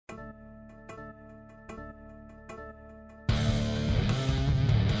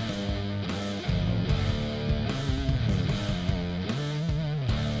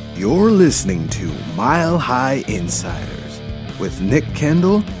You're listening to Mile High Insiders with Nick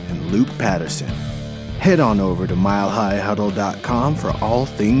Kendall and Luke Patterson. Head on over to milehighhuddle.com for all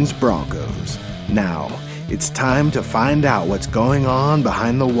things Broncos. Now, it's time to find out what's going on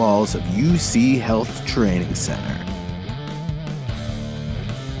behind the walls of UC Health Training Center.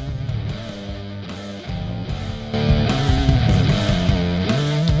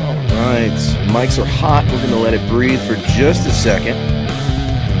 All right, mics are hot. We're going to let it breathe for just a second.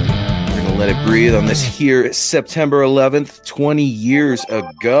 Let it breathe on this here September 11th, 20 years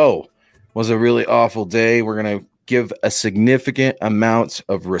ago was a really awful day. We're going to give a significant amount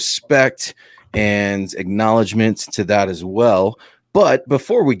of respect and acknowledgement to that as well. But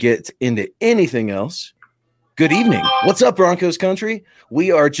before we get into anything else, good evening. What's up, Broncos country? We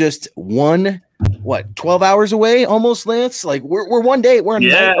are just 12 hours away almost, Lance? Like we're one day, we're a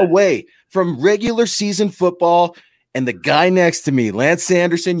night away from regular season football. And the guy next to me, Lance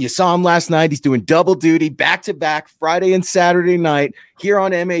Sanderson, you saw him last night. He's doing double duty, back-to-back, Friday and Saturday night here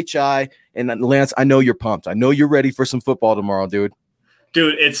on MHI. And Lance, I know you're pumped. I know you're ready for some football tomorrow, dude.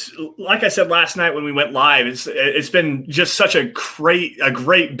 Dude, it's like I said last night when we went live. It's been just such a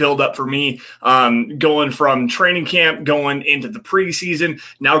great build-up for me, going from training camp, going into the preseason,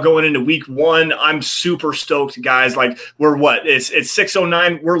 now going into week one. I'm super stoked, guys. Like it's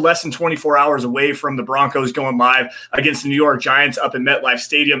 6:09. We're less than 24 hours away from the Broncos going live against the New York Giants up in MetLife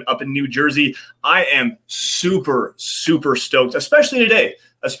Stadium up in New Jersey. I am super stoked, especially today.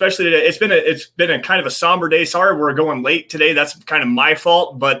 It's been a kind of a somber day. Sorry, we're going late today. That's kind of my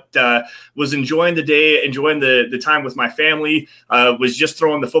fault, but was enjoying the day, enjoying the time with my family. Was just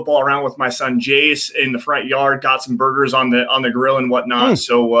throwing the football around with my son Jace in the front yard. Got some burgers on the grill and whatnot.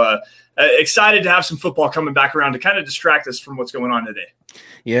 So excited to have some football coming back around to kind of distract us from what's going on today.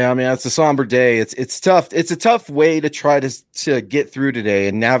 Yeah, I mean, it's a somber day. It's tough. It's a tough way to try to get through today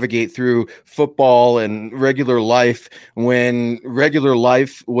and navigate through football and regular life when regular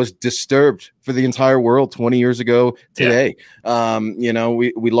life was disturbed for the entire world 20 years ago today. Yeah.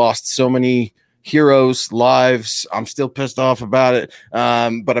 We lost so many heroes' lives. I'm still pissed off about it.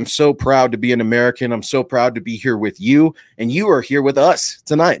 But I'm so proud to be an American. I'm so proud to be here with you. And you are here with us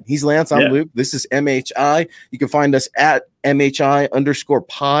tonight. He's Lance. I'm Luke. This is MHI. You can find us at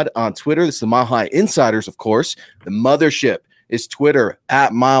MHI_pod on Twitter. This is the Mile High Insiders, of course. The mothership is Twitter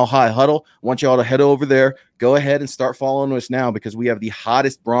at Mile High Huddle. I want you all to head over there. Go ahead and start following us now because we have the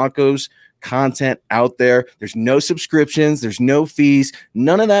hottest Broncos content out there. There's no subscriptions. There's no fees.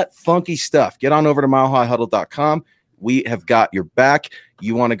 None of that funky stuff. Get on over to milehighhuddle.com. We have got your back.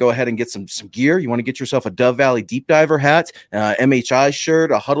 You want to go ahead and get some gear. You want to get yourself a Dove Valley Deep Diver hat, MHI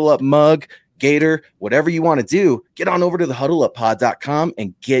shirt, a Huddle Up mug, Gator, whatever you want to do, get on over to the huddleuppod.com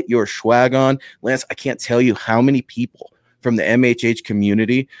and get your swag on. Lance, I can't tell you how many people from the MHH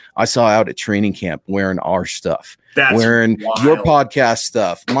community I saw out at training camp wearing our stuff. Wearing wild. Your podcast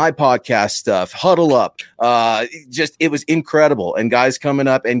stuff, my podcast stuff, Huddle Up. It was incredible. And guys coming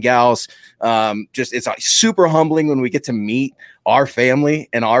up and gals, it's super humbling when we get to meet our family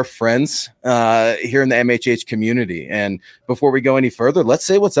and our friends here in the MHH community. And before we go any further, let's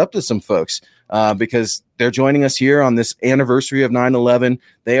say what's up to some folks because they're joining us here on this anniversary of 9/11.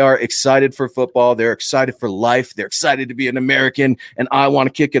 They are excited for football. They're excited for life. They're excited to be an American. And I want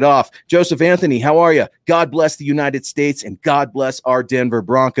to kick it off. Joseph Anthony, how are you? God bless the United States and God bless our Denver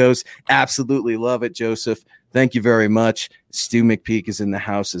Broncos. Absolutely love it, Joseph. Thank you very much. Stu McPeak is in the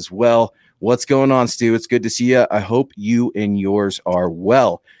house as well. What's going on, Stu? It's good to see you. I hope you and yours are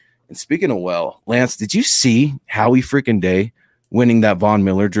well. And speaking of well, Lance, did you see Howie freaking Day winning that Von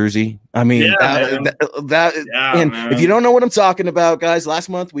Miller jersey? I mean, if you don't know what I'm talking about, guys, last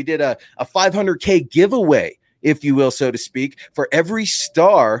month we did a $500K giveaway, if you will, so to speak. For every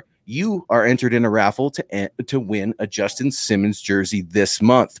star, you are entered in a raffle to win a Justin Simmons jersey this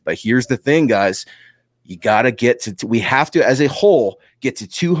month. But here's the thing, guys. You got to we have to, as a whole, get to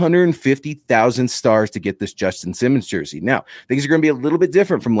 250,000 stars to get this Justin Simmons jersey. Now, things are going to be a little bit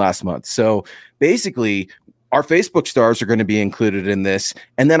different from last month. So basically, our Facebook stars are going to be included in this.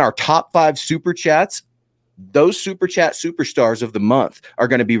 And then our top 5 super chats, those super chat superstars of the month are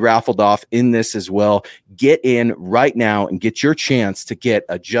going to be raffled off in this as well. Get in right now and get your chance to get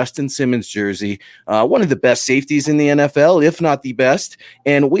a Justin Simmons jersey, one of the best safeties in the NFL, if not the best.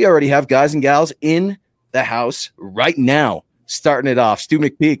 And we already have guys and gals in the house right now, starting it off. Stu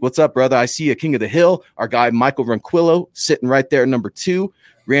McPeak, what's up, brother? I see you, King of the Hill. Our guy Michael Ronquillo sitting right there at number 2.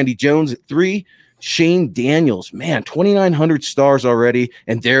 Randy Jones at 3. Shane Daniels, man, 2,900 stars already.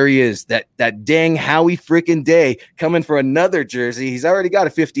 And there he is, that dang Howie freaking Day coming for another jersey. He's already got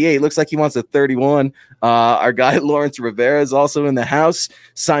a 58. Looks like he wants a 31. Our guy Lawrence Rivera is also in the house.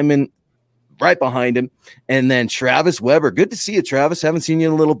 Simon right behind him. And then Travis Weber. Good to see you, Travis. Haven't seen you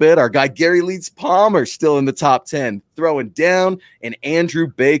in a little bit. Our guy Gary Leeds Palmer still in the top 10, throwing down. And Andrew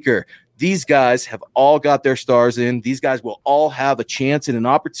Baker. These guys have all got their stars in. These guys will all have a chance and an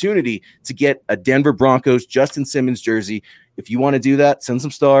opportunity to get a Denver Broncos Justin Simmons jersey. If you want to do that, send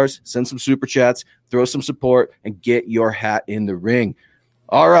some stars, send some super chats, throw some support, and get your hat in the ring.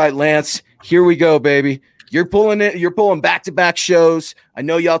 All right, Lance, here we go, baby. You're pulling back-to-back shows. I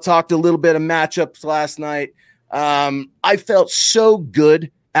know y'all talked a little bit of matchups last night. I felt so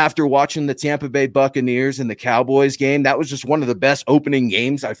good after watching the Tampa Bay Buccaneers and the Cowboys game. That was just one of the best opening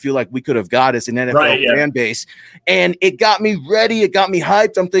games I feel like we could have got as an NFL fan base. And it got me ready. It got me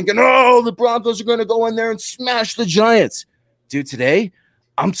hyped. I'm thinking, oh, the Broncos are going to go in there and smash the Giants. Dude, today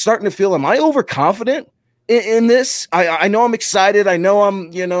I'm starting to feel, am I overconfident in this? I know I'm excited. I know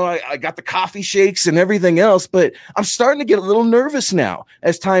I got the coffee shakes and everything else, but I'm starting to get a little nervous now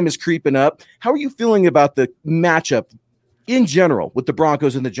as time is creeping up. How are you feeling about the matchup in general with the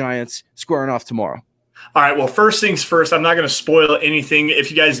Broncos and the Giants squaring off tomorrow? All right. Well, first things first, I'm not going to spoil anything.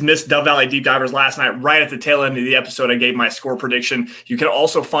 If you guys missed Dove Valley Deep Divers last night, right at the tail end of the episode, I gave my score prediction. You can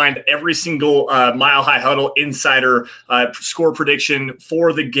also find every single Mile High Huddle Insider score prediction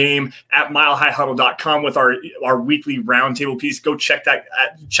for the game at milehighhuddle.com with our weekly roundtable piece. Go check that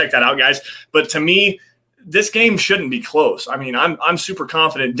out, guys. But to me, this game shouldn't be close. I mean, I'm super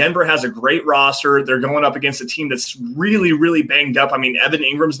confident. Denver has a great roster. They're going up against a team that's really, really banged up. I mean, Evan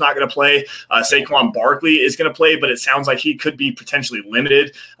Ingram's not going to play. Saquon Barkley is going to play, but it sounds like he could be potentially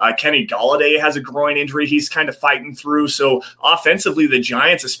limited. Kenny Golladay has a groin injury he's kind of fighting through. So offensively, the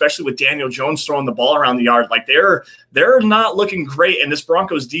Giants, especially with Daniel Jones throwing the ball around the yard, like they're not looking great. And this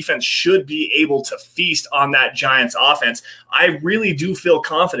Broncos defense should be able to feast on that Giants offense. I really do feel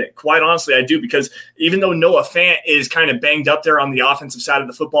confident. Quite honestly, I do, because even though Noah Fant is kind of banged up there on the offensive side of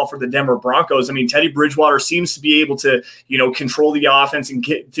the football for the Denver Broncos, I mean, Teddy Bridgewater seems to be able to, control the offense and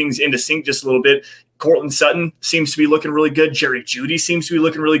get things into sync just a little bit. Cortland Sutton seems to be looking really good. Jerry Jeudy seems to be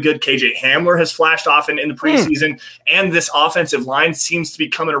looking really good. KJ Hamler has flashed off in the preseason. And this offensive line seems to be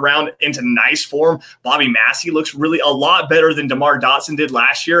coming around into nice form. Bobby Massey looks really a lot better than DeMar Dotson did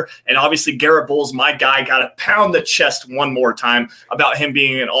last year. And obviously Garrett Bowles, my guy, got to pound the chest one more time about him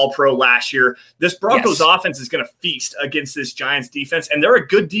being an all-pro last year. This Broncos offense is going to feast against this Giants defense. And they're a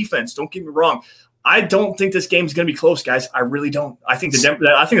good defense. Don't get me wrong. I don't think this game's going to be close, guys. I really don't. I think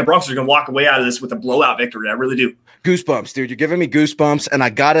the Broncos are going to walk away out of this with a blowout victory. I really do. Goosebumps, dude. You're giving me goosebumps, and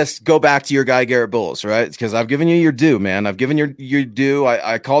I got to go back to your guy, Garrett Bowles, right? Because I've given you your due, man. I've given your due.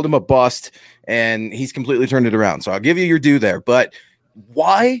 I called him a bust, and he's completely turned it around. So I'll give you your due there. But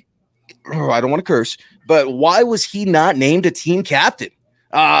why – I don't want to curse, but why was he not named a team captain?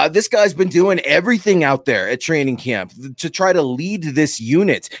 This guy's been doing everything out there at training camp to try to lead this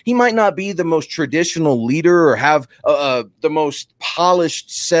unit. He might not be the most traditional leader or have the most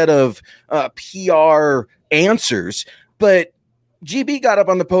polished set of PR answers, but GB got up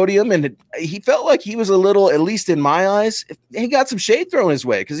on the podium and he felt like he was a little, at least in my eyes, he got some shade thrown his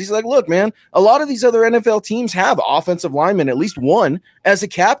way because he's like, look, man, a lot of these other NFL teams have offensive linemen, at least one as a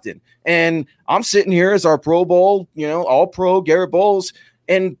captain. And I'm sitting here as our Pro Bowl, all pro Garrett Bowles.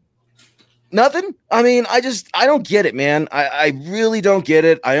 And nothing. I mean, I don't get it, man. I really don't get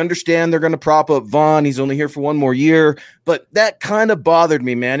it. I understand they're going to prop up Vaughn. He's only here for one more year, but that kind of bothered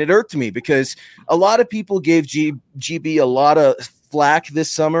me, man. It irked me because a lot of people gave GB a lot of flack this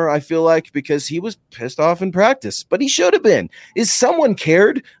summer, I feel like, because he was pissed off in practice, but he should have been. Is someone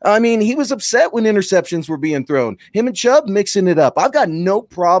cared? I mean, he was upset when interceptions were being thrown. Him and Chubb mixing it up. I've got no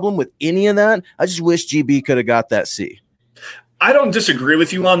problem with any of that. I just wish GB could have got that C. I don't disagree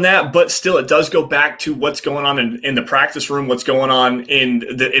with you on that, but still it does go back to what's going on in the practice room, what's going on in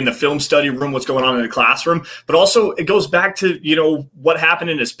the film study room, what's going on in the classroom. But also it goes back to, what happened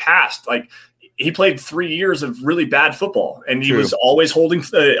in his past. Like he played 3 years of really bad football and he was always holding,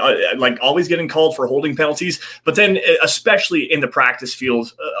 always getting called for holding penalties. But then especially in the practice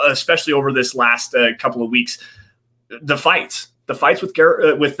field, especially over this last couple of weeks, the fights with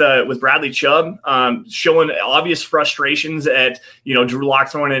Garrett, with Bradley Chubb, showing obvious frustrations at Drew Lock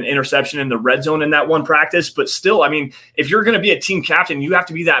throwing an interception in the red zone in that one practice. But still, I mean, if you're going to be a team captain, you have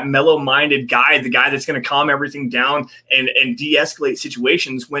to be that mellow-minded guy, the guy that's going to calm everything down and de-escalate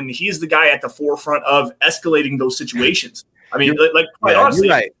situations when he's the guy at the forefront of escalating those situations. I mean, quite honestly,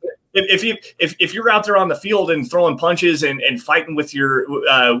 right. If you're out there on the field and throwing punches and fighting with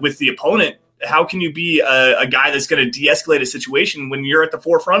the opponent, how can you be a guy that's going to de-escalate a situation when you're at the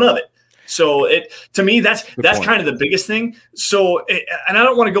forefront of it? So to me, that's kind of the biggest thing. So, and I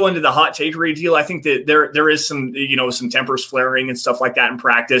don't want to go into the hot takeaway deal. I think that there is some, some tempers flaring and stuff like that in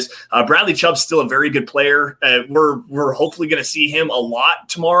practice. Bradley Chubb's still a very good player. We're hopefully going to see him a lot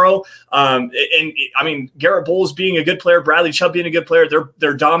tomorrow. And I mean, Garrett Bowles being a good player, Bradley Chubb being a good player,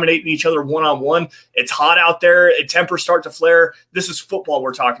 they're dominating each other one-on-one. It's hot out there. Tempers start to flare. This is football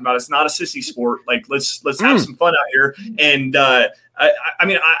we're talking about. It's not a sissy sport. Like let's have some fun out here. And I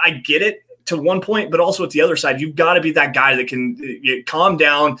mean, I get it to one point, but also at the other side, you've got to be that guy that can calm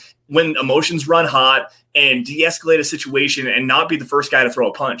down when emotions run hot and de-escalate a situation and not be the first guy to throw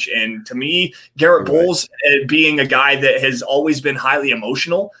a punch. And to me, Garrett Bowles, being a guy that has always been highly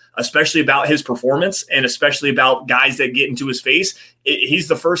emotional, especially about his performance and especially about guys that get into his face, he's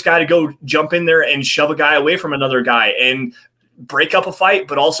the first guy to go jump in there and shove a guy away from another guy and break up a fight,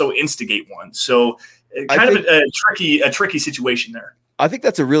 but also instigate one. So kind of a tricky situation there. I think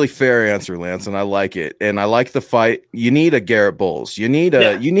that's a really fair answer, Lance, and I like it. And I like the fight. You need a Garrett Bowles. You need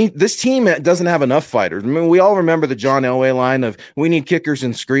this team doesn't have enough fighters. I mean, we all remember the John Elway line of we need kickers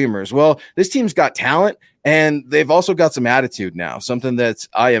and screamers. Well, this team's got talent and they've also got some attitude now, something that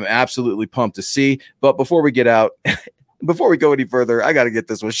I am absolutely pumped to see. But before we get out, before we go any further, I got to get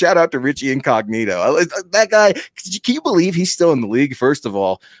this one. Shout out to Richie Incognito. That guy, can you believe he's still in the league? First of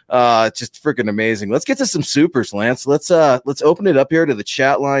all, just freaking amazing. Let's get to some supers, Lance. Let's open it up here to the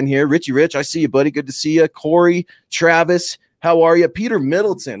chat line here. Richie Rich, I see you, buddy. Good to see you. Corey, Travis, how are you? Peter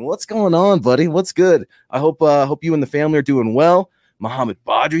Middleton, what's going on, buddy? What's good? I hope you and the family are doing well. Muhammad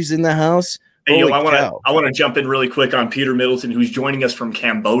Badri's in the house. Hey, I want to jump in really quick on Peter Middleton, who's joining us from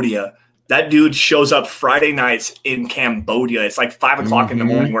Cambodia. That dude shows up Friday nights in Cambodia. It's like 5 o'clock in the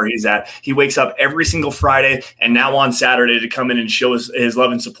morning where he's at. He wakes up every single Friday and now on Saturday to come in and show his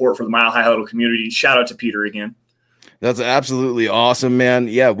love and support for the Mile High Huddle community. Shout out to Peter again. That's absolutely awesome, man.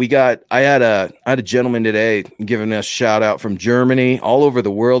 Yeah, I had a gentleman today giving us a shout out from Germany, all over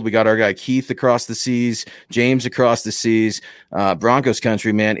the world. We got our guy Keith across the seas, James across the seas, Broncos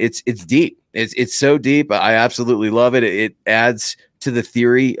country, man. It's deep. It's so deep. I absolutely love it. It adds to the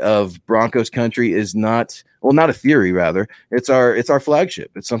theory of Broncos country is not a theory, rather. It's our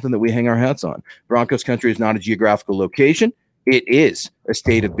flagship. It's something that we hang our hats on. Broncos country is not a geographical location. It is a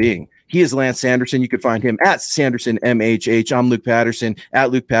state of being. He is Lance Sanderson. You can find him at Sanderson MHH. I'm Luke Patterson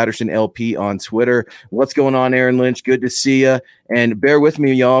at Luke Patterson LP on Twitter. What's going on, Aaron Lynch? Good to see you. And bear with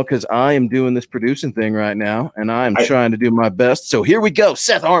me, y'all, because I am doing this producing thing right now, and I'm trying to do my best. So here we go.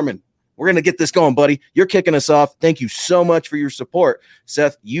 Seth Harmon. We're going to get this going, buddy. You're kicking us off. Thank you so much for your support.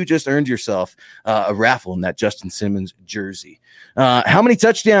 Seth, you just earned yourself a raffle in that Justin Simmons jersey. How many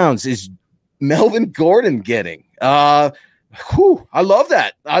touchdowns is Melvin Gordon getting? I love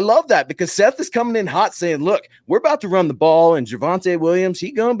that. I love that because Seth is coming in hot saying, look, we're about to run the ball and Javonte Williams,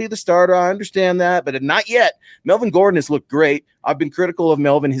 he's going to be the starter. I understand that, but not yet. Melvin Gordon has looked great. I've been critical of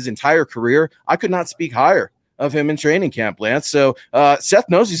Melvin his entire career. I could not speak higher of him in training camp, Lance. So Seth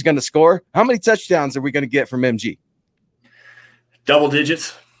knows he's going to score. How many touchdowns are we going to get from MG? Double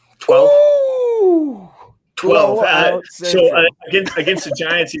digits, 12. Ooh, 12. So against the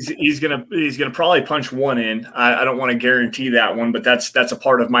Giants, he's gonna probably punch one in. I don't want to guarantee that one, but that's a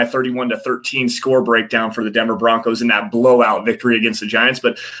part of my 31-13 score breakdown for the Denver Broncos in that blowout victory against the Giants.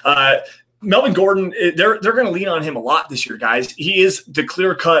 But Melvin Gordon, they're going to lean on him a lot this year, guys. He is the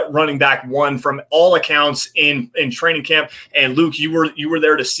clear-cut running back one from all accounts in training camp. And Luke, you were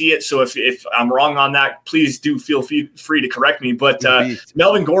there to see it. So if I'm wrong on that, please do feel free to correct me. But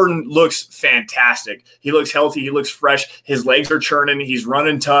Melvin Gordon looks fantastic. He looks healthy. He looks fresh. His legs are churning. He's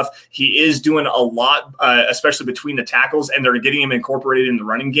running tough. He is doing a lot, especially between the tackles, and they're getting him incorporated in the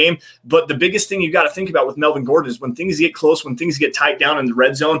running game. But the biggest thing you got to think about with Melvin Gordon is when things get close, when things get tight down in the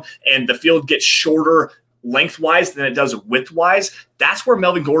red zone, and the field gets shorter lengthwise than it does widthwise, that's where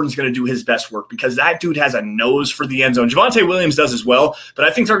Melvin Gordon's going to do his best work because that dude has a nose for the end zone. Javonte Williams does as well, but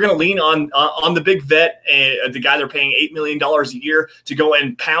I think they're going to lean on the big vet, the guy they're paying $8 million a year to go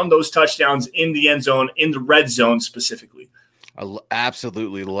and pound those touchdowns in the end zone, in the red zone specifically. I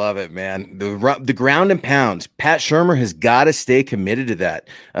absolutely love it, man. The ground and pounds. Pat Shurmur has got to stay committed to that.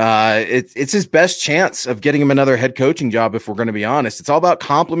 It's his best chance of getting him another head coaching job, if we're going to be honest. It's all about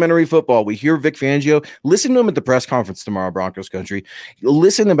complimentary football. We hear Vic Fangio. Listen to him at the press conference tomorrow, Broncos country.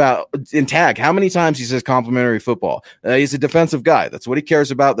 Listen and tag how many times he says complimentary football. He's a defensive guy. That's what he cares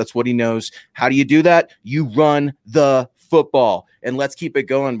about. That's what he knows. How do you do that? You run the football. And let's keep it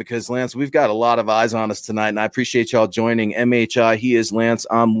going because, Lance, we've got a lot of eyes on us tonight, and I appreciate y'all joining MHI. He is Lance.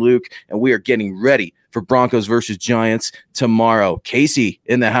 I'm Luke, and we are getting ready for Broncos versus Giants tomorrow. Casey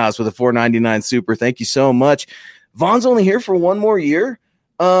in the house with a $4.99 super. Thank you so much. Von's only here for one more year.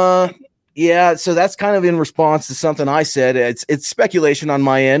 Yeah, so that's kind of in response to something I said. It's speculation on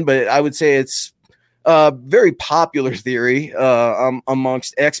my end, but I would say it's very popular theory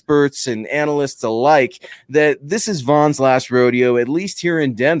amongst experts and analysts alike that this is Von's last rodeo, at least here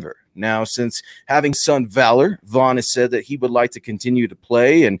in Denver. Now, since having son Valor, Von has said that he would like to continue to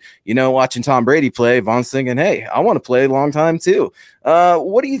play. And, watching Tom Brady play, Von's thinking, hey, I want to play a long time too.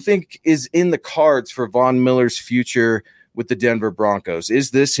 What do you think is in the cards for Von Miller's future with the Denver Broncos?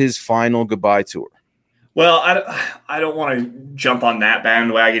 Is this his final goodbye tour? Well, I don't want to jump on that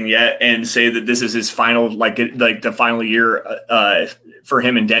bandwagon yet and say that this is his final, like the final year for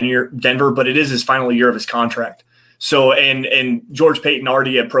him in Denver, but it is his final year of his contract. So, and George Payton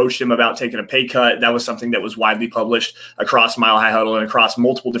already approached him about taking a pay cut. That was something that was widely published across Mile High Huddle and across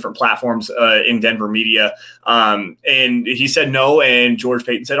multiple different platforms in Denver media. And he said no. And George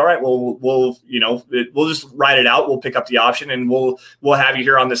Payton said, all right, well, we'll just ride it out. We'll pick up the option and we'll have you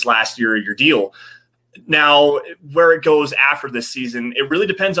here on this last year of your deal. Now, where it goes after this season, it really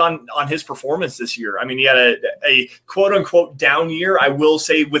depends on his performance this year. I mean, he had a quote-unquote down year. I will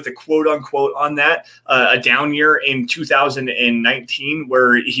say with a quote-unquote on that, a down year in 2019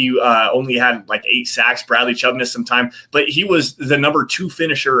 where he only had like 8 sacks. Bradley Chubb missed some time, but he was the number 2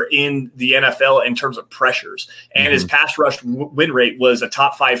 finisher in the NFL in terms of pressures. And his pass rush win rate was a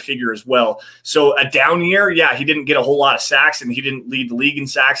top 5 figure as well. So a down year, yeah, he didn't get a whole lot of sacks and he didn't lead the league in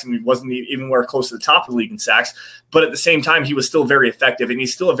sacks and he wasn't even anywhere close to the top of the league in sacks, but at the same time, he was still very effective, and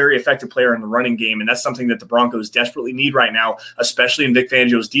he's still a very effective player in the running game, and that's something that the Broncos desperately need right now, especially in Vic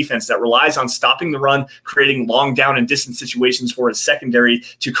Fangio's defense that relies on stopping the run, creating long down and distance situations for his secondary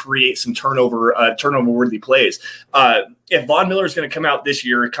to create some turnover-worthy plays. If Von Miller is going to come out this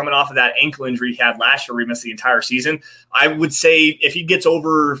year, coming off of that ankle injury he had last year, where he missed the entire season, I would say if he gets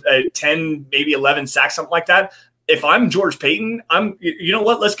over 10, maybe 11 sacks, something like that, if I'm George Payton, you know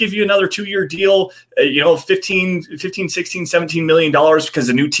what? Let's give you another 2-year deal, $15, $16, $17 million because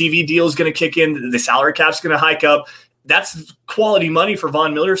the new TV deal is going to kick in. The salary cap's going to hike up. That's quality money for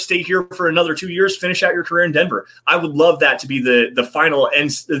Von Miller. Stay here for another 2 years, finish out your career in Denver. I would love that to be the final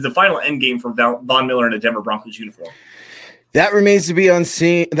end game for Von Miller in a Denver Broncos uniform. That remains to be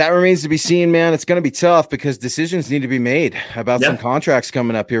seen, man. It's going to be tough because decisions need to be made about some contracts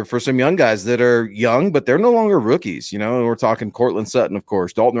coming up here for some young guys that are young, but they're no longer rookies. We're talking Cortland Sutton, of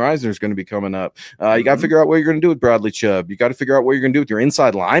course. Dalton Reisner is going to be coming up. You got to figure out what you're going to do with Bradley Chubb. You got to figure out what you're going to do with your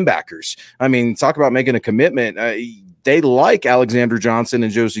inside linebackers. I mean, talk about making a commitment. They like Alexander Johnson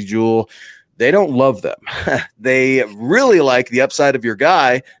and Josie Jewell. They don't love them. They really like the upside of your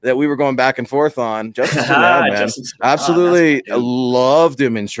guy that we were going back and forth on. Justice Bernard, man. Absolutely loved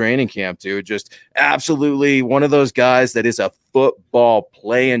him in training camp, dude. Just absolutely one of those guys that is a football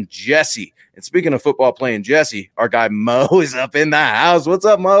playing Jesse. And speaking of football playing Jesse, our guy Mo is up in the house. What's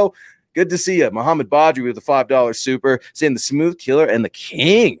up, Mo? Good to see you. Muhammad Badri with the $5 super saying the smooth killer and the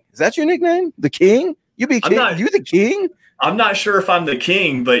king. Is that your nickname? The king? You be king? You the king? I'm not sure if I'm the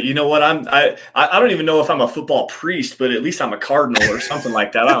king, but you know what? I don't even know if I'm a football priest, but at least I'm a cardinal or something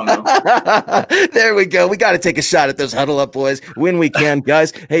like that. I don't know. There we go. We got to take a shot at those Huddle Up boys when we can.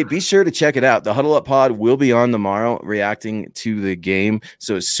 Guys, hey, be sure to check it out. The Huddle Up pod will be on tomorrow reacting to the game.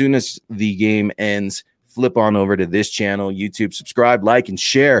 So as soon as the game ends, flip on over to this channel, YouTube, subscribe, like, and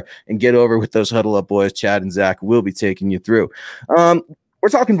share, and get over with those Huddle Up boys. Chad and Zach will be taking you through. We're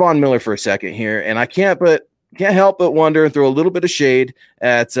talking Von Miller for a second here, and I can't help but wonder and throw a little bit of shade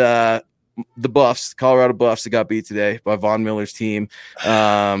at the Buffs, Colorado Buffs that got beat today by Von Miller's team.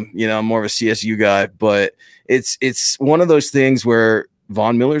 I'm more of a CSU guy, but it's one of those things where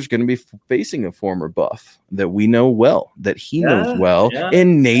Von Miller's going to be facing a former Buff that we know well, that he knows well,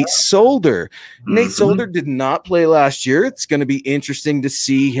 and Nate Solder. Nate Solder did not play last year. It's going to be interesting to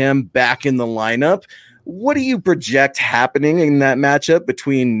see him back in the lineup. What do you project happening in that matchup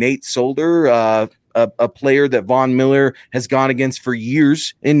between Nate Solder, a player that Von Miller has gone against for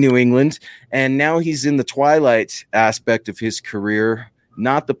years in New England, and now he's in the twilight aspect of his career,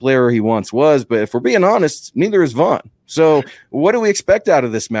 not the player he once was, but if we're being honest, neither is Von. So what do we expect out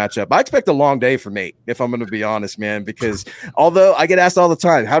of this matchup? I expect a long day for Nate, if I'm going to be honest, man, because although I get asked all the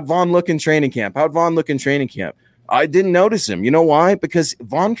time, how'd Von look in training camp? I didn't notice him. You know why? Because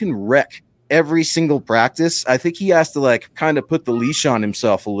Von can wreck every single practice. I think he has to kind of put the leash on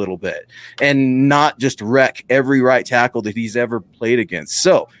himself a little bit and not just wreck every right tackle that he's ever played against.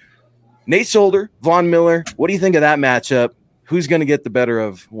 So Nate Solder, Von Miller, what do you think of that matchup? Who's going to get the better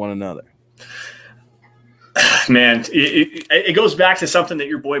of one another? Man, it goes back to something that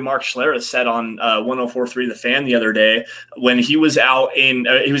your boy Mark Schlereth said on 104.3 The Fan the other day when he was out in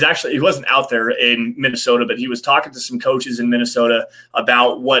he wasn't out there in Minnesota, but he was talking to some coaches in Minnesota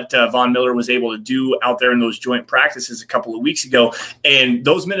about what Von Miller was able to do out there in those joint practices a couple of weeks ago. And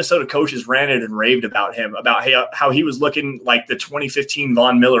those Minnesota coaches ranted and raved about him, about how he was looking like the 2015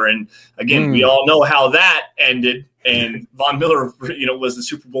 Von Miller. And again, we all know how that ended. And Von Miller, was the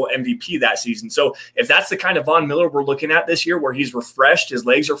Super Bowl MVP that season. So if that's the kind of Von Miller we're looking at this year, where he's refreshed, his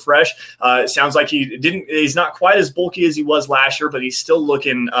legs are fresh, it sounds like he's not quite as bulky as he was last year, but he's still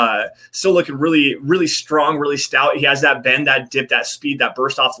looking really, really strong, really stout. He has that bend, that dip, that speed, that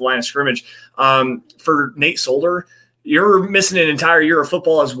burst off the line of scrimmage. For Nate Solder, you're missing an entire year of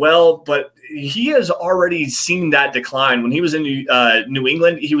football as well, but he has already seen that decline. When he was in New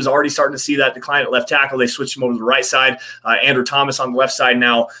England, he was already starting to see that decline at left tackle. They switched him over to the right side. Andrew Thomas on the left side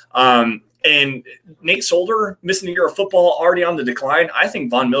now. And Nate Solder missing a year of football, already on the decline. I think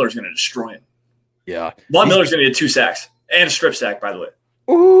Von Miller's going to destroy him. Yeah. Von Miller's going to get 2 sacks and a strip sack, by the way.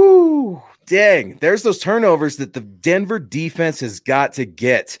 Ooh. Dang, there's those turnovers that the Denver defense has got to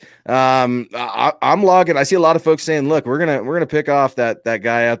get. I'm logging. I see a lot of folks saying, "Look, we're gonna pick off that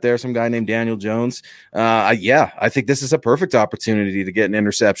guy out there, some guy named Daniel Jones." I think this is a perfect opportunity to get an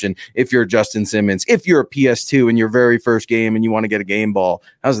interception. If you're Justin Simmons, if you're a PS2 in your very first game and you want to get a game ball,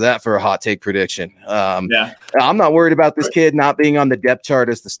 how's that for a hot take prediction? I'm not worried about this kid not being on the depth chart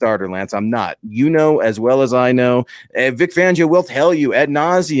as the starter, Lance. I'm not. You know as well as I know. Vic Fangio will tell you ad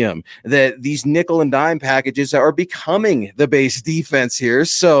nauseum that these nickel and dime packages are becoming the base defense here.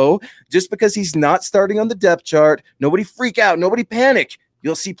 So just because he's not starting on the depth chart, nobody freak out, nobody panic.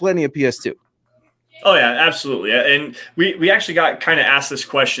 You'll see plenty of PS2. Oh, yeah, absolutely. And we actually got kind of asked this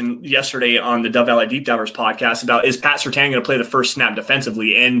question yesterday on the Dove Valley Deep Divers podcast about, is Pat Surtain going to play the first snap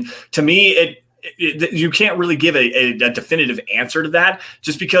defensively? And to me, you can't really give a definitive answer to that,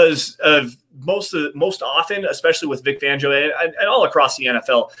 just because of most often, especially with Vic Fangio and all across the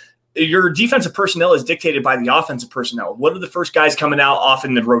NFL, your defensive personnel is dictated by the offensive personnel. What are the first guys coming out off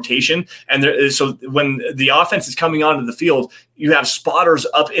in the rotation? And so when the offense is coming onto the field, you have spotters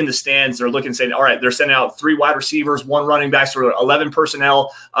up in the stands. They're looking, saying, all right, they're sending out 3 wide receivers, 1 running back, so 11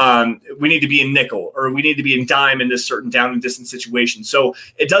 personnel. We need to be in nickel, or we need to be in dime in this certain down and distance situation. So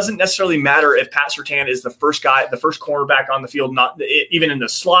it doesn't necessarily matter if Pat Surtain is the first guy, the first cornerback on the field, not even in the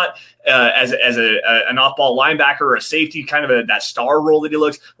slot, as an off-ball linebacker or a safety, kind of that star role that he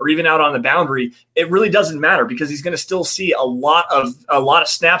looks, or even out on the boundary. It really doesn't matter, because he's going to still see a lot of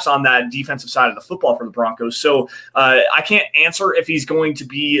snaps on that defensive side of the football for the Broncos. So I can't answer if he's going to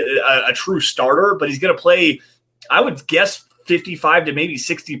be a true starter, but he's going to play, I would guess, 55 to maybe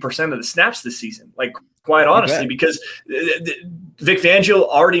 60% of the snaps this season. Like, quite honestly, because Vic Fangio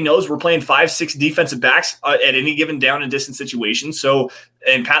already knows we're playing 5-6 defensive backs at any given down and distance situation. So,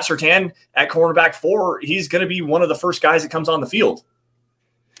 and Pat Surtain at cornerback 4, he's going to be one of the first guys that comes on the field.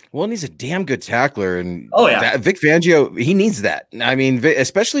 Well, and he's a damn good tackler, and Vic Fangio, he needs that. I mean,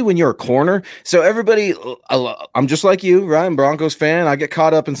 especially when you're a corner. So everybody, I'm just like you, right? I'm a Broncos fan. I get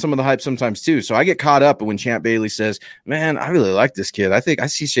caught up in some of the hype sometimes too. So I get caught up when Champ Bailey says, "Man, I really like this kid. I think I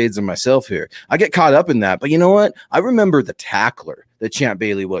see shades of myself here." I get caught up in that. But you know what? I remember the tackler that Champ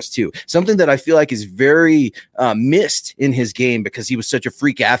Bailey was too. Something that I feel like is very missed in his game, because he was such a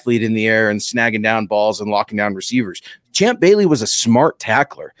freak athlete in the air and snagging down balls and locking down receivers. Champ Bailey was a smart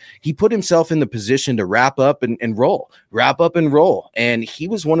tackler. He put himself in the position to wrap up and roll. And he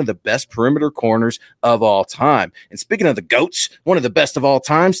was one of the best perimeter corners of all time. And speaking of the GOATs, one of the best of all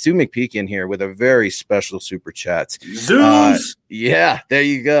time, Stu McPeak in here with a very special super chat. Zeus! Yeah, there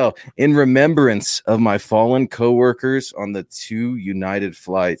you go. In remembrance of my fallen coworkers on the 2 United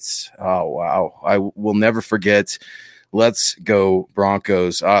flights. Oh, wow. I will never forget. Let's go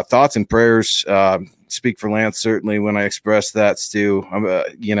Broncos. Thoughts and prayers. Speak for Lance, certainly, when I express that, Stu.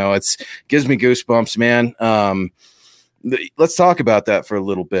 It gives me goosebumps, man. Let's talk about that for a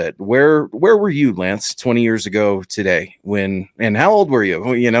little bit. Where were you, Lance, 20 years ago today? And how old were you?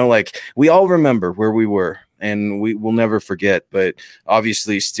 We all remember where we were, and we will never forget. But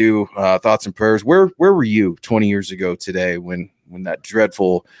obviously, Stu, thoughts and prayers. Where were you 20 years ago today when that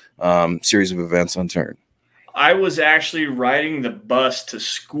dreadful series of events unturned? I was actually riding the bus to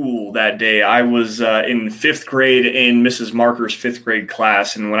school that day. I was in 5th grade in Mrs. Marker's 5th grade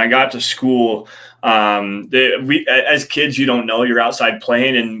class. And when I got to school, as kids, you don't know, you're outside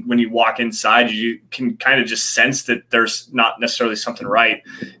playing. And when you walk inside, you can kind of just sense that there's not necessarily something right.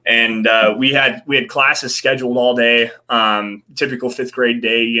 And we had classes scheduled all day, typical 5th grade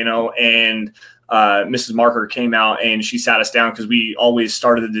day, and Mrs. Marker came out and she sat us down because we always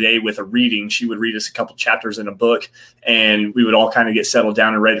started the day with a reading. She would read us a couple chapters in a book, and we would all kind of get settled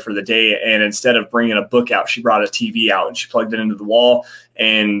down and ready for the day. And instead of bringing a book out, she brought a TV out and she plugged it into the wall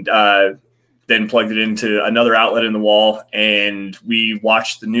and then plugged it into another outlet in the wall. And we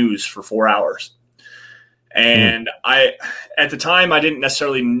watched the news for 4 hours. And at the time, I didn't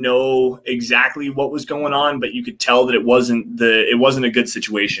necessarily know exactly what was going on, but you could tell that it wasn't a good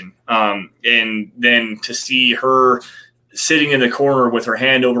situation. And then to see her sitting in the corner with her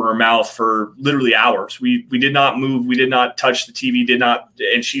hand over her mouth for literally hours, we did not move, we did not touch the TV,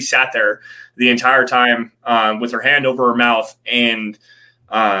 and she sat there the entire time with her hand over her mouth. And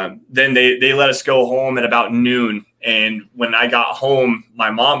then they let us go home at about noon. And when I got home,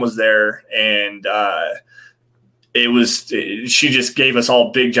 my mom was there, and she just gave us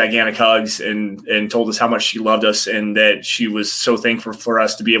all big, gigantic hugs and told us how much she loved us and that she was so thankful for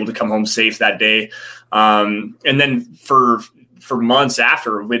us to be able to come home safe that day. And then for months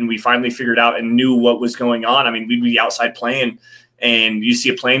after, when we finally figured out and knew what was going on, I mean, we'd be outside playing and you see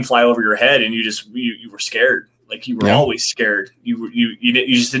a plane fly over your head and you were scared. Like you were always scared.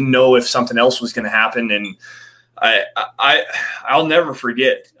 You just didn't know if something else was going to happen. And I'll never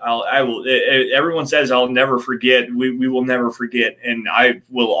forget. I will. Everyone says I'll never forget. We will never forget, and I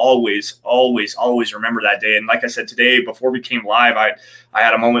will always remember that day. And like I said today, before we came live, I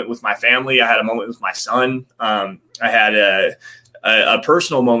had a moment with my family. I had a moment with my son. I had a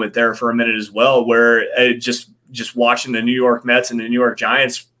personal moment there for a minute as well, where just watching the New York Mets and the New York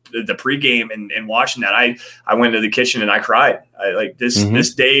Giants, the pregame, and watching that, I went to the kitchen and I cried.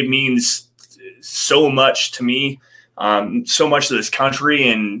 This day means so much to me, so much to this country,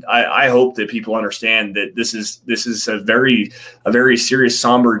 and I hope that people understand that this is a very serious,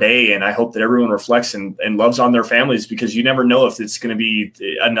 somber day, and I hope that everyone reflects and loves on their families, because you never know if it's going to be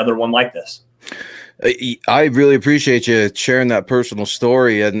another one like this. I really appreciate you sharing that personal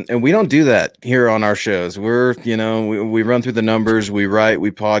story, and we don't do that here on our shows. We're, we run through the numbers, we write, we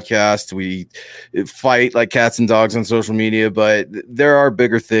podcast, we fight like cats and dogs on social media, but there are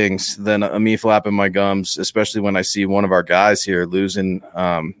bigger things than me flapping my gums, especially when I see one of our guys here losing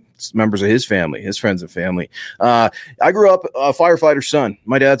members of his family, his friends and family. I grew up a firefighter's son.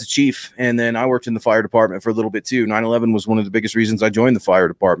 My dad's a chief, and then I worked in the fire department for a little bit too. 9/11 was one of the biggest reasons I joined the fire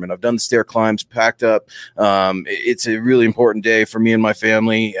department. I've done the stair climbs, packed up. It's a really important day for me and my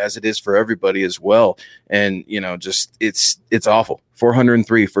family, as it is for everybody as well. And it's awful.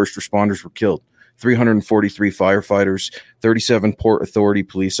 403 first responders were killed. 343 firefighters, 37 Port Authority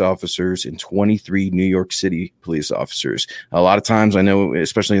police officers, and 23 New York City police officers. A lot of times, I know,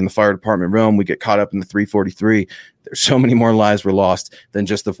 especially in the fire department realm, we get caught up in the 343. There's so many more lives were lost than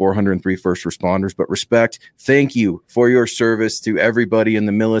just the 403 first responders. But respect, thank you for your service to everybody in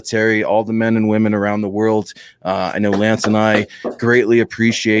the military, all the men and women around the world. I know Lance and I greatly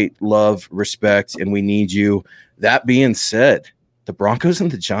appreciate love, respect, and we need you. That being said, the Broncos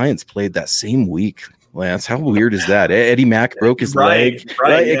and the Giants played that same week. Lance, how weird is that? Eddie Mack broke his leg.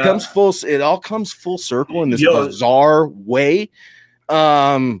 Right? Yeah. It all comes full circle in this bizarre way.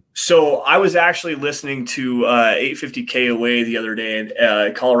 So I was actually listening to 850 KOA the other day in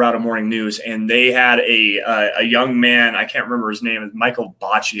Colorado Morning News, and they had a young man, I can't remember his name, Michael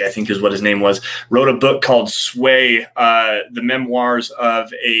Bocci, I think is what his name was, wrote a book called Sway, the memoirs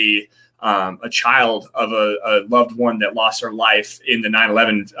of a child of a loved one that lost their life in the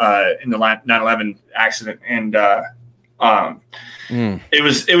 9/11 accident, and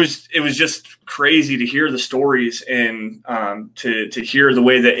it was just crazy to hear the stories and to hear the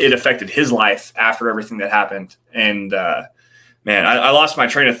way that it affected his life after everything that happened. And man, I lost my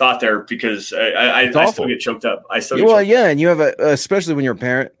train of thought there because I still get choked up. Yeah, and you have especially when you're a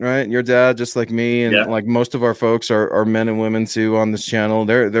parent, right? Your dad, just like me, and like most of our folks are men and women too on this channel.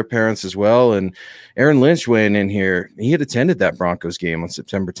 They're parents as well. And Aaron Lynch weighing in here, he had attended that Broncos game on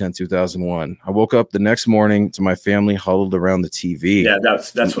September 10, 2001. I woke up the next morning to my family huddled around the TV. Yeah,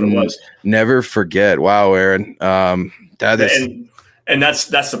 that's what it was. Never forget. Wow, Aaron. And that's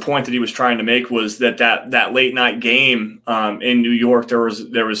the point that he was trying to make, was that late night game in New York, there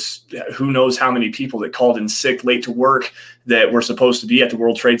was who knows how many people that called in sick late to work that were supposed to be at the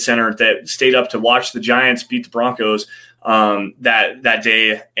World Trade Center that stayed up to watch the Giants beat the Broncos that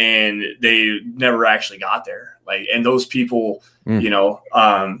day, and they never actually got there. And those people,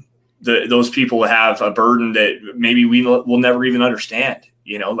 those people have a burden that maybe will never even understand.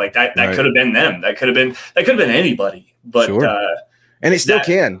 That right. could have been them. That could have been anybody. But sure. And it still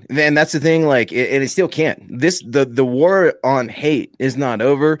can. And that's the thing. Like, it still can. The war on hate is not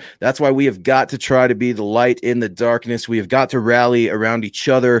over. That's why we have got to try to be the light in the darkness. We have got to rally around each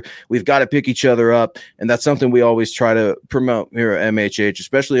other. We've got to pick each other up. And that's something we always try to promote here at MHH,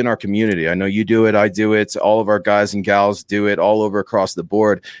 especially in our community. I know you do it. I do it. All of our guys and gals do it all over across the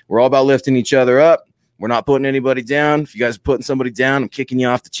board. We're all about lifting each other up. We're not putting anybody down. If you guys are putting somebody down, I'm kicking you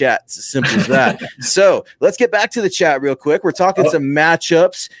off the chat. It's as simple as that. So let's get back to the chat real quick. We're talking some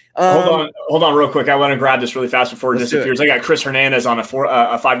matchups. Hold on real quick. I want to grab this really fast before it disappears. I got Chris Hernandez on a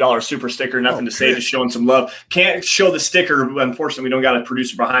 $5 super sticker. Nothing to say, just showing some love. Can't show the sticker. Unfortunately, we don't got a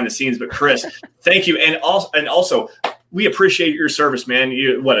producer behind the scenes, but Chris, thank you. And also, we appreciate your service, man.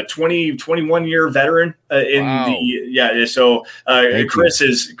 You a 21 year veteran So Chris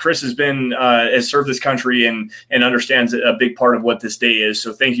has been has served this country and understands a big part of what this day is.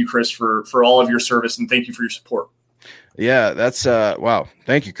 So thank you, Chris, for all of your service, and thank you for your support. Yeah, that's wow.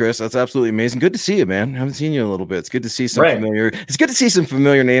 Thank you, Chris. That's absolutely amazing. Good to see you, man. I haven't seen you in a little bit. It's good to see some familiar. It's good to see some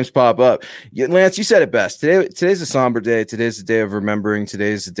familiar names pop up. Lance, you said it best. Today's a somber day. Today's a day of remembering.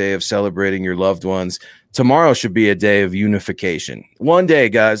 Today's a day of celebrating your loved ones. Tomorrow should be a day of unification. One day,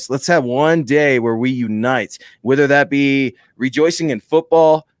 guys. Let's have one day where we unite, whether that be rejoicing in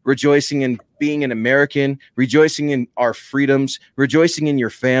football, rejoicing in being an American, rejoicing in our freedoms, rejoicing in your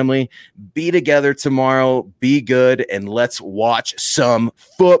family. Be together tomorrow, be good, and let's watch some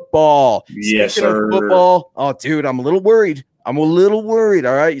football. Yes, Speaking sir. of football, oh, dude, I'm a little worried. All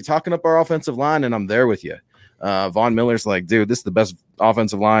right, you're talking up our offensive line, and I'm there with you. Von Miller's like, dude, this is the best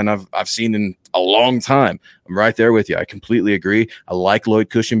offensive line I've seen in a long time. I'm right there with you. I completely agree. I like Lloyd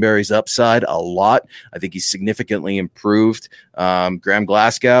Cushenberry's upside a lot. I think he's significantly improved. Graham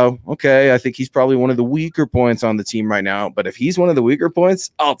Glasgow, okay, I think he's probably one of the weaker points on the team right now. But if he's one of the weaker points,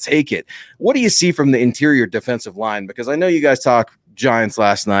 I'll take it. What do you see from the interior defensive line? Because I know you guys talked Giants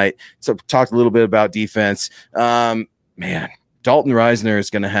last night, so talked a little bit about defense. Man, Dalton Reisner is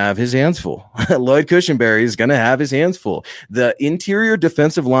going to have his hands full. Lloyd Cushenberry is going to have his hands full. The interior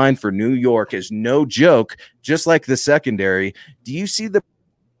defensive line for New York is no joke, just like the secondary. Do you see the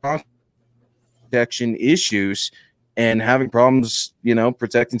protection issues and having problems,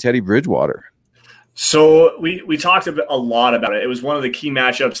 protecting Teddy Bridgewater? So we talked a lot about it. It was one of the key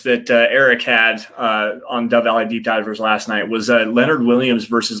matchups that Eric had on Dove Valley Deep Divers last night was Leonard Williams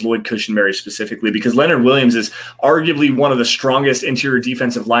versus Lloyd Cushenberry specifically, because Leonard Williams is arguably one of the strongest interior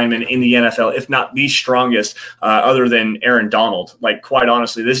defensive linemen in the NFL, if not the strongest, other than Aaron Donald. Like, quite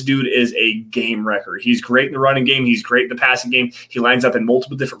honestly, this dude is a game wrecker. He's great in the running game. He's great in the passing game. He lines up in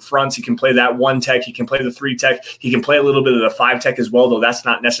multiple different fronts. He can play that one tech. He can play the three tech. He can play a little bit of the five tech as well, though that's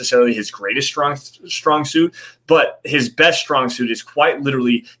not necessarily his greatest strong suit, but his best strong suit is quite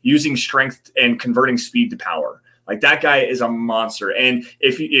literally using strength and converting speed to power. Like, that guy is a monster. And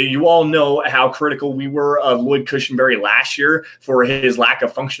if you all know how critical we were of Lloyd Cushenberry last year for his lack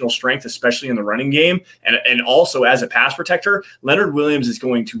of functional strength, especially in the running game, and also as a pass protector, Leonard Williams is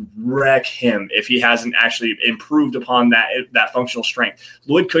going to wreck him if he hasn't actually improved upon that functional strength.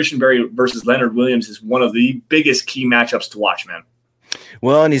 Lloyd Cushenberry versus Leonard Williams is one of the biggest key matchups to watch, man.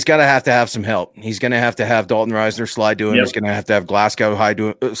 Well, and he's going to have some help. He's going to have Dalton Reisner slide to him. Yep. He's going to have Glasgow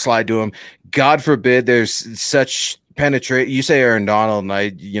slide to him. God forbid there's such penetrate. You say Aaron Donald, and I,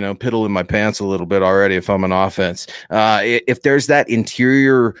 piddle in my pants a little bit already if I'm on offense. If there's that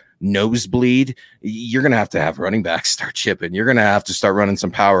interior nosebleed, you're going to have running backs start chipping. You're going to have to start running some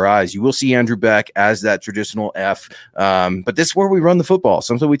power eyes. You will see Andrew Beck as that traditional F. But this is where we run the football.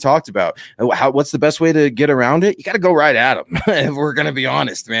 Something we talked about. What's the best way to get around it? You got to go right at him. If we're going to be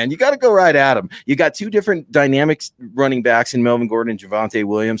honest, man, you got to go right at him. You got two different dynamics running backs in Melvin Gordon and Javonte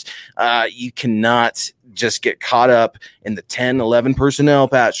Williams. You cannot just get caught up in the 10, 11 personnel,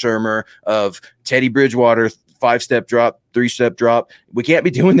 Pat Shurmur, of Teddy Bridgewater, 5-step drop, 3-step drop. We can't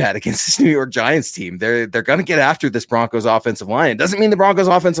be doing that against this New York Giants team. They're going to get after this Broncos offensive line. It doesn't mean the Broncos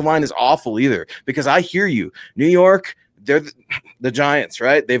offensive line is awful either, because I hear you. New York, they're the Giants,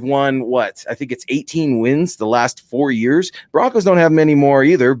 right? They've won I think it's 18 wins the last 4 years. Broncos don't have many more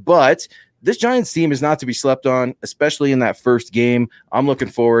either, but this Giants team is not to be slept on, especially in that first game. I'm looking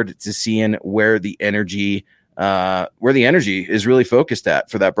forward to seeing where the energy is really focused at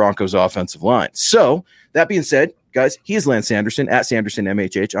for that Broncos offensive line. So that being said, guys, he is Lance Sanderson at Sanderson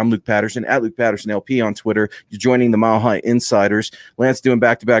MHH. I'm Luke Patterson at Luke Patterson LP on Twitter. You're joining the Mile High Insiders. Lance doing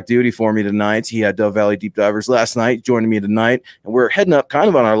back-to-back duty for me tonight. He had Dove Valley Deep Divers last night, joining me tonight. And we're heading up kind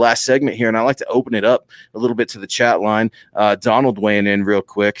of on our last segment here, and I like to open it up a little bit to the chat line. Donald weighing in real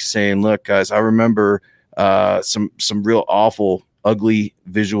quick saying, look, guys, I remember some real awful, ugly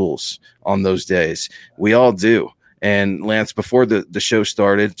visuals on those days. We all do. And Lance, before the show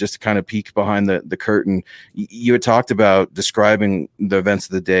started, just to kind of peek behind the curtain, you had talked about describing the events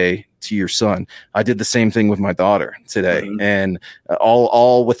of the day to your son. I did the same thing with my daughter today, and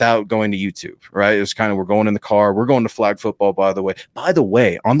all without going to YouTube, right? It was kind of, we're going in the car. We're going to flag football, by the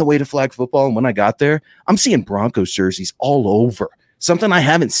way. On the way to flag football, and when I got there, I'm seeing Broncos jerseys all over. Something I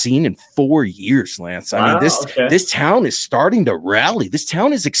haven't seen in 4 years, Lance. I mean, this town is starting to rally. This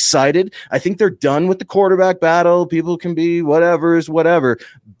town is excited. I think they're done with the quarterback battle. People can be whatever.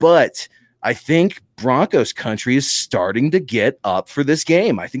 But I think Broncos country is starting to get up for this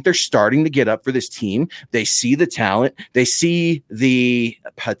game. I think they're starting to get up for this team. They see the talent. They see the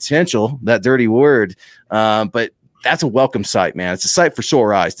potential, that dirty word. But that's a welcome sight, man. It's a sight for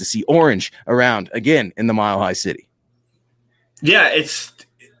sore eyes to see orange around again in the Mile High City. Yeah, it's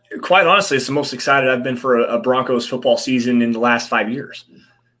quite honestly, it's the most excited I've been for a Broncos football season in the last 5 years.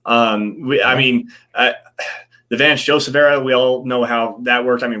 The Vance Joseph era, we all know how that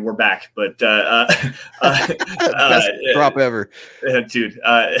worked. I mean, we're back, but best drop ever, dude.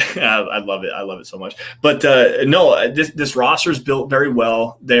 I love it. I love it so much. But this roster is built very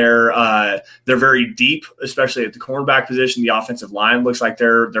well. They're very deep, especially at the cornerback position. The offensive line looks like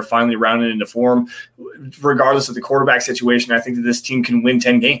they're finally rounded into form. Regardless of the quarterback situation, I think that this team can win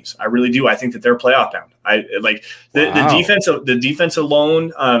 10 games. I really do. I think that they're playoff bound. I like the defense. The defense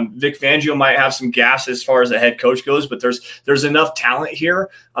alone. Vic Fangio might have some gas as far as the head coach goes, but there's enough talent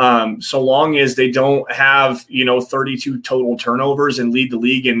here. So long as they don't have 32 total turnovers and lead the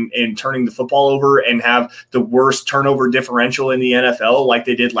league in turning the football over and have the worst turnover differential in the NFL like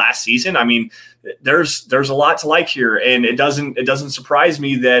they did last season. I mean, there's a lot to like here, and it doesn't surprise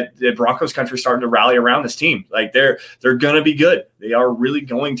me that the Broncos country is starting to rally around this team. Like they're going to be good. They are really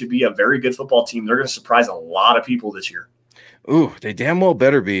going to be a very good football team. They're going to surprise a lot of people this year. Ooh, they damn well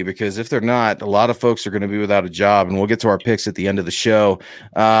better be, because if they're not, a lot of folks are going to be without a job, and we'll get to our picks at the end of the show.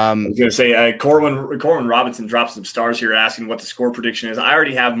 I was going to say, Corwin Robinson dropped some stars here asking what the score prediction is. I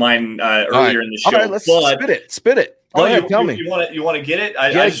already have mine earlier in the show. All right, let's spit it. Go ahead, tell me. You want to get it?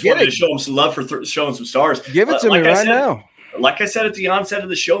 I just wanted to show him some love for showing some stars. Give it to me right now. Like I said at the onset of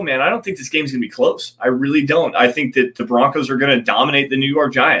the show, man, I don't think this game's going to be close. I really don't. I think that the Broncos are going to dominate the New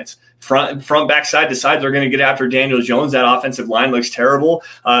York Giants. Front, back, side to side, they're going to get after Daniel Jones. That offensive line looks terrible,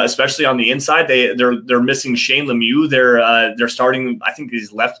 especially on the inside. They're missing Shane Lemieux. They're starting, I think,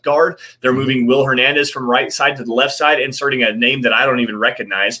 his left guard. They're moving Will Hernandez from right side to the left side, inserting a name that I don't even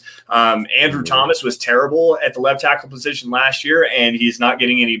recognize. Andrew Thomas was terrible at the left tackle position last year, and he's not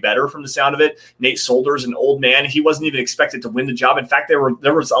getting any better from the sound of it. Nate Solder's an old man. He wasn't even expected to win the job. In fact, there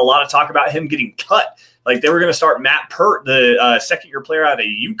was a lot of talk about him getting cut. Like they were going to start Matt Pert, the second-year player out of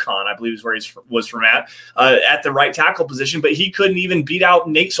UConn, I believe is where he was from at the right tackle position, but he couldn't even beat out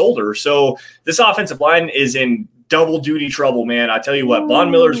Nate Solder. So this offensive line is in double-duty trouble, man. I tell you what, Von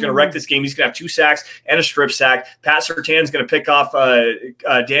Miller is going to wreck this game. He's going to have 2 sacks and a strip sack. Pat Surtain's going to pick off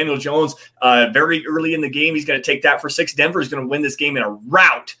Daniel Jones very early in the game. He's going to take that for 6. Denver's going to win this game in a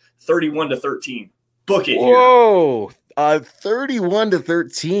rout, 31-13. Book it. Whoa.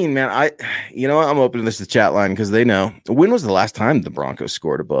 31-13, man. I'm opening this to the chat line because they know. When was the last time the Broncos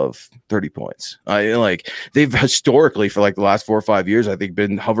scored above 30 points? They've historically for like the last 4 or 5 years, I think,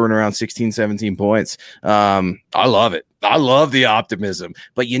 been hovering around 16, 17 points. I love it. I love the optimism.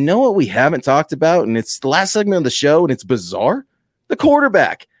 But you know what we haven't talked about, and it's the last segment of the show, and it's bizarre? The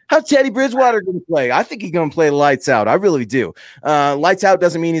quarterback. How's Teddy Bridgewater going to play? I think he's going to play lights out. I really do. Lights out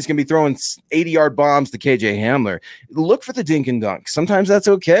doesn't mean he's going to be throwing 80-yard bombs to KJ Hamler. Look for the dink and dunk. Sometimes that's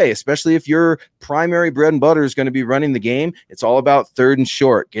okay, especially if your primary bread and butter is going to be running the game. It's all about third and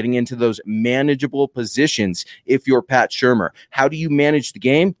short, getting into those manageable positions if you're Pat Shurmur. How do you manage the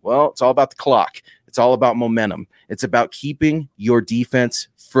game? Well, it's all about the clock. It's all about momentum. It's about keeping your defense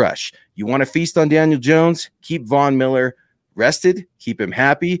fresh. You want to feast on Daniel Jones? Keep Von Miller rested, keep him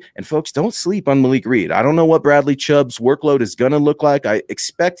happy, and folks, don't sleep on Malik Reed. I don't know what Bradley Chubb's workload is going to look like. I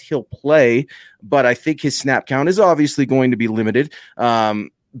expect he'll play, but I think his snap count is obviously going to be limited.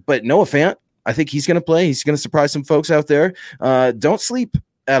 But Noah Fant, I think he's going to play. He's going to surprise some folks out there. Don't sleep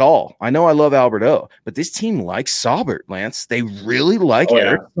at all. I know I love Alberto, but this team likes Saubert, Lance. They really like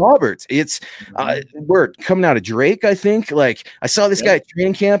Eric Saubert. It's we're coming out of Drake, I think. Like I saw this guy at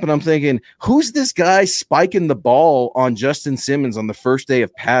training camp, and I'm thinking, who's this guy spiking the ball on Justin Simmons on the first day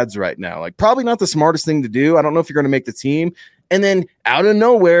of pads right now? Like probably not the smartest thing to do. I don't know if you're going to make the team. And then out of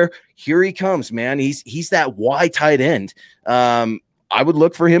nowhere, here he comes, man. He's that Y tight end. I would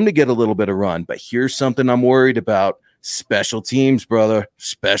look for him to get a little bit of run, but here's something I'm worried about. Special teams, brother.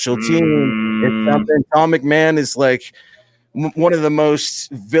 Special teams. It's something Tom McMahon is like, one of the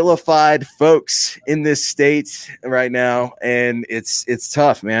most vilified folks in this state right now, and it's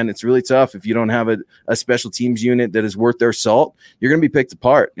tough, man. It's really tough if you don't have a special teams unit that is worth their salt. You're going to be picked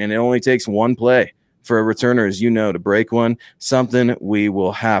apart, and it only takes one play for a returner, as you know, to break one. Something we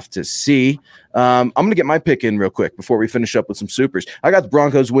will have to see. I'm going to get my pick in real quick before we finish up with some supers. I got the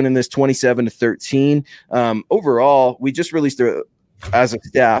Broncos winning this 27-13. Overall, we just released as a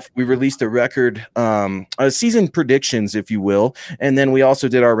staff, we released a record season predictions, if you will. And then we also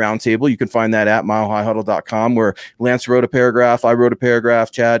did our roundtable. You can find that at milehighhuddle.com, where Lance wrote a paragraph, I wrote a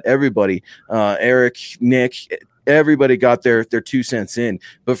paragraph, Chad, everybody, Eric, Nick, everybody got their 2 cents in.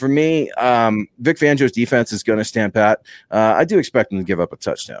 But for me, Vic Fangio's defense is going to stand pat. I do expect them to give up a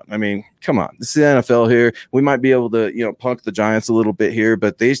touchdown. I mean, come on, this is the NFL here. We might be able to, punk the Giants a little bit here,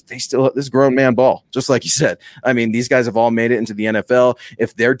 but they still, this grown man ball, just like you said. I mean, these guys have all made it into the NFL.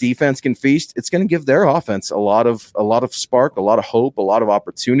 If their defense can feast, it's going to give their offense a lot of spark, a lot of hope, a lot of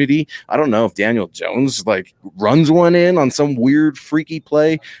opportunity. I don't know if Daniel Jones runs one in on some weird freaky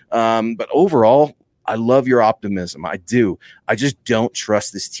play, but overall, I love your optimism. I do. I just don't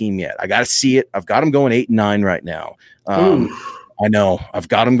trust this team yet. I got to see it. I've got them going 8-9 right now. I know. I've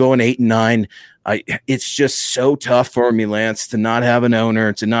got them going 8-9. It's just so tough for me, Lance, to not have an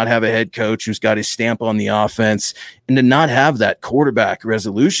owner, to not have a head coach who's got his stamp on the offense, and to not have that quarterback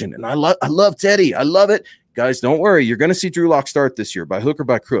resolution. And I love Teddy. I love it. Guys, don't worry. You're going to see Drew Lock start this year by hook or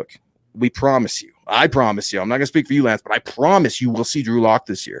by crook. We promise you. I promise you. I'm not going to speak for you, Lance, but I promise you will see Drew Lock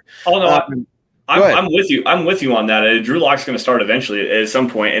this year. Oh, no. I'm with you. I'm with you on that. Drew Lock's going to start eventually at some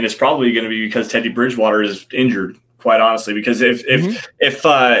point, and it's probably going to be because Teddy Bridgewater is injured. Quite honestly, because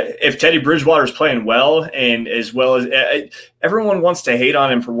if Teddy Bridgewater is playing well, and as well as everyone wants to hate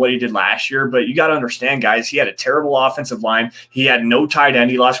on him for what he did last year, but you got to understand, guys, he had a terrible offensive line. He had no tight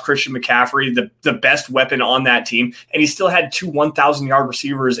end. He lost Christian McCaffrey, the best weapon on that team, and he still had 2 1,000-yard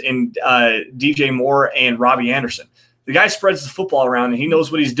receivers in DJ Moore and Robbie Anderson. The guy spreads the football around, and he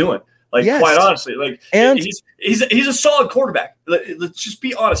knows what he's doing. Quite honestly, and he's a solid quarterback. Let's just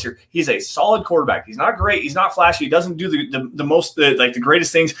be honest here. He's a solid quarterback. He's not great. He's not flashy. He doesn't do the most, the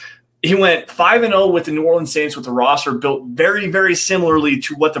greatest things. He went 5-0 with the New Orleans Saints with a roster built very, very similarly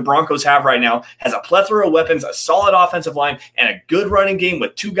to what the Broncos have right now. Has a plethora of weapons, a solid offensive line, and a good running game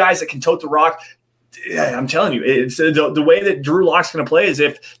with 2 guys that can tote the rock. I'm telling you, it's the way that Drew Lock's going to play is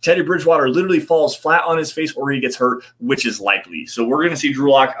if Teddy Bridgewater literally falls flat on his face or he gets hurt, which is likely. So we're going to see Drew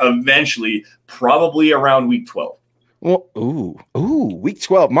Lock eventually, probably around week 12. Well, week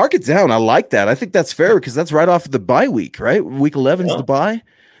 12. Mark it down. I like that. I think that's fair because that's right off of the bye week, right? Week 11 is the bye.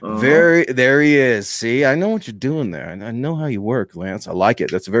 There he is. See, I know what you're doing there. I know how you work, Lance. I like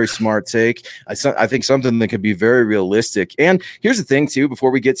it. That's a very smart take. I think something that could be very realistic. And here's the thing, too, before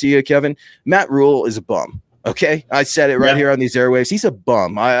we get to you, Kevin, Matt Rule is a bum. Okay, I said it right here on these airwaves. He's a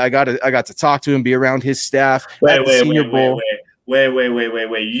bum. I got to talk to him, be around his staff at the Senior Bowl. Wait.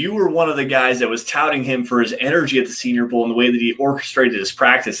 You were one of the guys that was touting him for his energy at the Senior Bowl and the way that he orchestrated his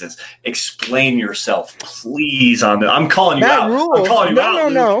practices. Explain yourself, please, on that. I'm calling you out. Rule. I'm calling you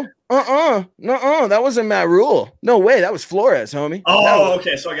out. No. That wasn't Matt Rule. No way. That was Flores, homie.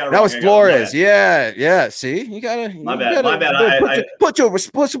 Okay. So I got it. That was Flores. Yeah. See, you gotta. My bad. Put your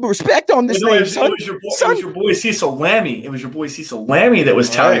respect on this name, son. It was your boy Cecil Lammy. That was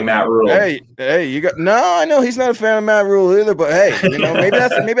touting Matt Rule. Hey, you got no. I know he's not a fan of Matt Rule either, but hey,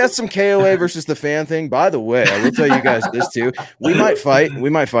 maybe that's some KOA versus the fan thing. By the way, I will tell you guys this too. We might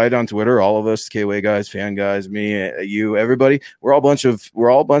fight on Twitter. All of us, KOA guys, fan guys, me, you, everybody. We're all a bunch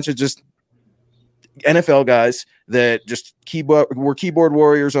of just NFL guys that just we're keyboard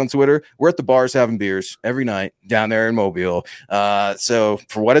warriors on Twitter. We're at the bars having beers every night down there in Mobile. So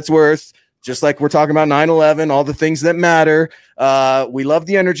for what it's worth, just like we're talking about 9/11, all the things that matter. We love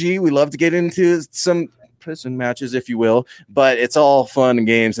the energy. We love to get into some prison matches, if you will, but it's all fun and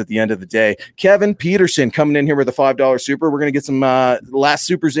games at the end of the day. Kevin Peterson coming in here with a $5 super. We're going to get some last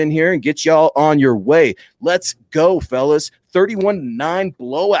supers in here and get y'all on your way. Let's go, fellas. 31-9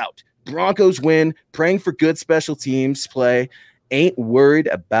 blowout. Broncos win. Praying for good special teams play. Ain't worried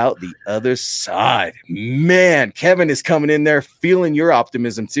about the other side. Man, Kevin is coming in there feeling your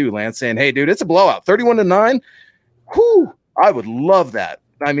optimism too, Lance, saying, hey, dude, it's a blowout. 31-9. Whew, I would love that.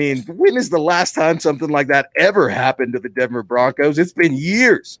 I mean, when is the last time something like that ever happened to the Denver Broncos? It's been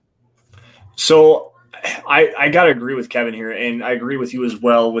years. So I got to agree with Kevin here, and I agree with you as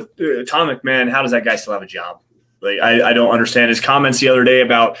well. With Tom McMahon, how does that guy still have a job? I don't understand his comments the other day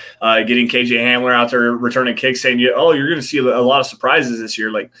about getting KJ Hamler out there returning kicks, saying, you're going to see a lot of surprises this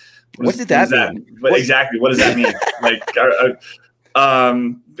year. What did that mean? Exactly. What does that mean?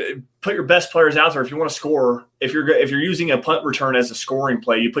 Put your best players out there if you want to score. If you're using a punt return as a scoring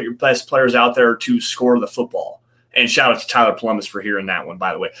play, you put your best players out there to score the football. And shout out to Tyler Columbus for hearing that one,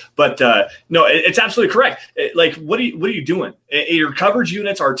 by the way. But no, it's absolutely correct. What are you doing? Your coverage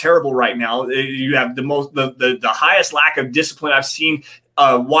units are terrible right now. You have the highest lack of discipline I've seen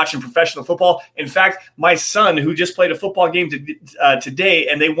watching professional football. In fact, my son, who just played a football game today,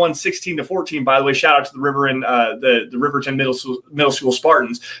 and they won 16-14. By the way, shout out to the River and the Riverton Middle School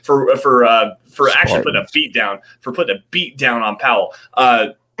Spartans for actually putting a beat down on Powell.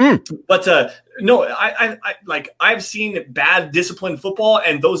 But no, I've seen bad disciplined football,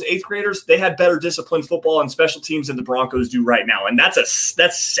 and those 8th graders, they had better disciplined football and special teams than the Broncos do right now, and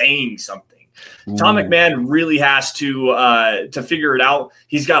that's saying something. Tom McMahon really has to figure it out.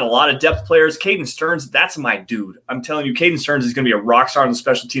 He's got a lot of depth players. Caden Stearns, that's my dude. I'm telling you, Caden Stearns is going to be a rock star on the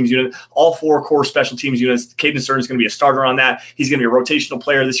special teams unit. All 4 core special teams units. Caden Stearns is going to be a starter on that. He's going to be a rotational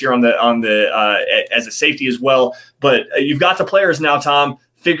player this year on the as a safety as well. But you've got the players now, Tom.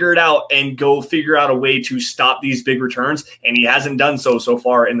 Figure it out and go figure out a way to stop these big returns. And he hasn't done so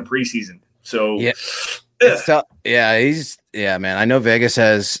far in the preseason. So yeah, man. I know Vegas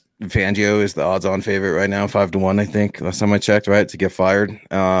has Fangio is the odds-on favorite right now, 5-1, I think. Last time I checked, right, to get fired.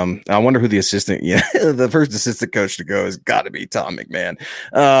 I wonder who the assistant. Yeah, the first assistant coach to go has got to be Tom McMahon.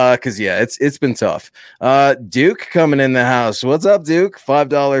 Because it's been tough. Duke coming in the house. What's up, Duke?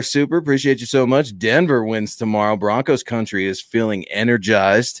 $5 super. Appreciate you so much. Denver wins tomorrow. Broncos country is feeling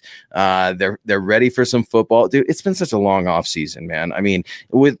energized. They're ready for some football, dude. It's been such a long off season, man. I mean,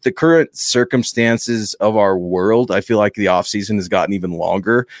 with the current circumstances of our world, I feel like the off season has gotten even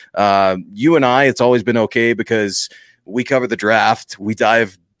longer. You and I, it's always been okay because we cover the draft. We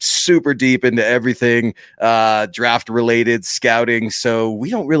dive super deep into everything draft related, scouting. So we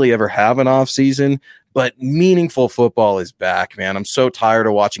don't really ever have an off season, but meaningful football is back, man. I'm so tired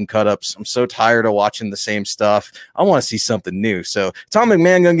of watching cut-ups. I'm so tired of watching the same stuff. I want to see something new. So Tom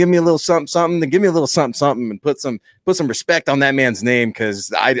McMahon gonna give me a little something, then give me a little something, and put some respect on that man's name,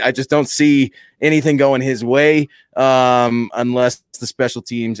 because I just don't see anything going his way unless the special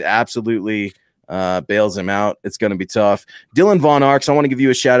teams absolutely bails him out. It's going to be tough. Dylan Von Arks, I want to give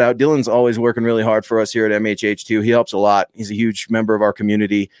you a shout out. Dylan's always working really hard for us here at MHH2. He helps a lot. He's a huge member of our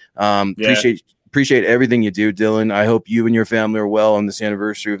community. Appreciate everything you do, Dylan. I hope you and your family are well on this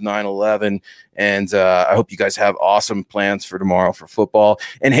anniversary of 9/11. And I hope you guys have awesome plans for tomorrow for football.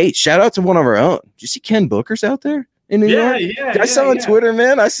 And hey, shout out to one of our own. Did you see Ken Booker's out there in New York? I saw on Twitter,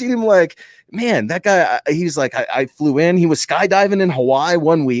 man. I see him like, man, that guy, he's like, I flew in. He was skydiving in Hawaii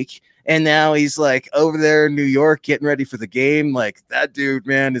one week. And now he's like over there in New York getting ready for the game. Like, that dude,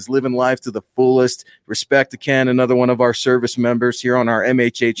 man, is living life to the fullest. Respect to Ken, another one of our service members here on our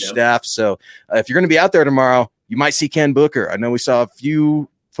MHH staff. So if you're going to be out there tomorrow, you might see Ken Booker. I know we saw a few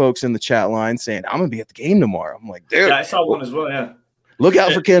folks in the chat line saying, I'm going to be at the game tomorrow. I'm like, dude. Yeah, I saw one as well, yeah. Look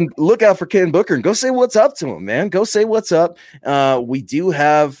out for Ken. Look out for Ken Booker and go say what's up to him, man. Go say what's up. We do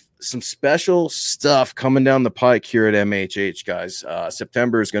have some special stuff coming down the pike here at MHH, guys.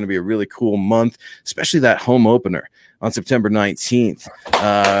 September is going to be a really cool month, especially that home opener on September 19th.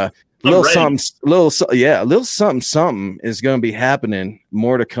 Little something is going to be happening.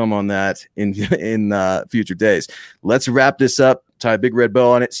 More to come on that in future days. Let's wrap this up. Tie a big red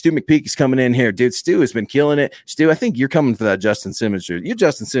bow on it. Stu McPeak is coming in here. Dude, Stu has been killing it. Stu, I think you're coming for that Justin Simmons jersey. You're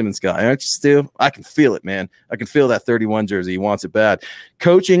Justin Simmons guy, aren't you, Stu? I can feel it, man. I can feel that 31 jersey. He wants it bad.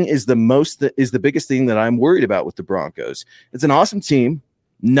 Coaching is the biggest thing that I'm worried about with the Broncos. It's an awesome team,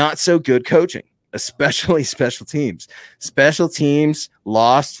 not so good coaching, especially special teams. Special teams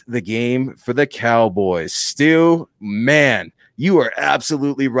lost the game for the Cowboys. Stu, man, you are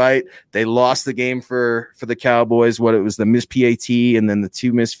absolutely right. They lost the game for the Cowboys. What it was, the missed PAT and then the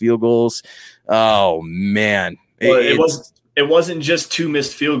 2 missed field goals. Oh man, it wasn't just 2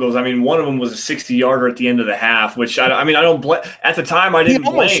 missed field goals. I mean, one of them was a 60-yarder at the end of the half, which I don't blame. At the time, I didn't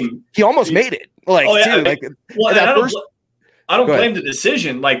blame. He almost made it. I don't blame the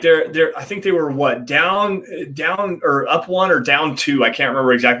decision. Like I think they were down or up 1 or down 2. I can't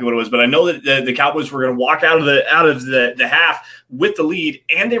remember exactly what it was, but I know that the Cowboys were going to walk out of the half with the lead,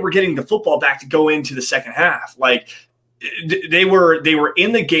 and they were getting the football back to go into the second half. Like they were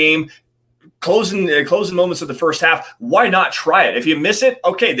in the game, closing moments of the first half. Why not try it? If you miss it,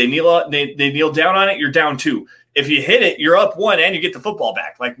 okay, they kneel down on it. You're down 2. If you hit it, you're up 1, and you get the football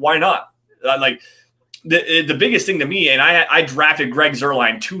back. Like, why not? the biggest thing to me, and I drafted Greg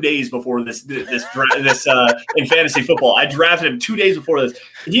Zuerlein 2 days before this in fantasy football. I drafted him 2 days before this.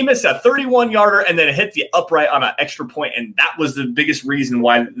 He missed a 31-yarder and then hit the upright on an extra point, and that was the biggest reason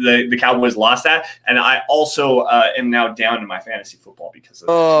why the Cowboys lost that. And I also am now down in my fantasy football because of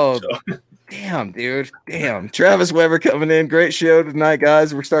that. So. Damn, dude. Damn. Travis Weber coming in. Great show tonight,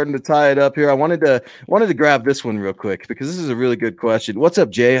 guys. We're starting to tie it up here. I wanted to grab this one real quick because this is a really good question. What's up,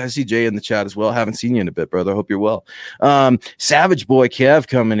 Jay? I see Jay in the chat as well. Haven't seen you in a bit, brother. I hope you're well. Savage Boy Kev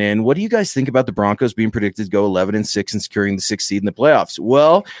coming in. What do you guys think about the Broncos being predicted to go 11-6 and securing the 6th seed in the playoffs?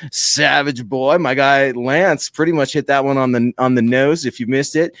 Well, Savage Boy, my guy Lance pretty much hit that one on the nose. If you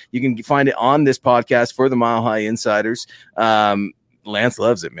missed it, you can find it on this podcast for the Mile High Insiders. Lance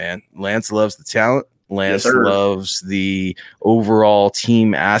loves it, man. Lance loves the talent. Lance loves the overall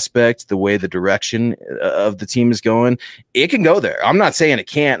team aspect, the way the direction of the team is going. It can go there. I'm not saying it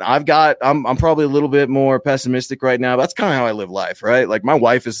can't. I'm probably a little bit more pessimistic right now. That's kind of how I live life, right? Like my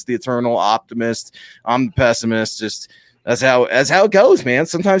wife is the eternal optimist. I'm the pessimist. Just that's how it goes, man.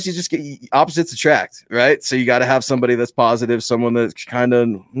 Sometimes you just get opposites attract, right? So you got to have somebody that's positive, someone that's kind of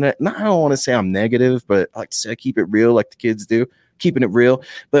I don't want to say I'm negative, but I like to say I keep it real, like the kids do. Keeping it real,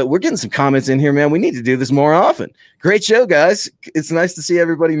 but we're getting some comments in here, man. We need to do this more often. Great show, guys. It's nice to see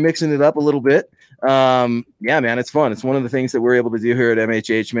everybody mixing it up a little bit. Yeah, man, it's fun. It's one of the things that we're able to do here at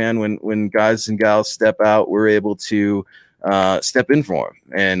MHH, man. When guys and gals step out, we're able to step in for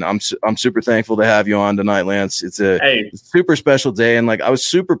them, and I'm super thankful to have you on tonight, Lance. It's a super special day, and like I was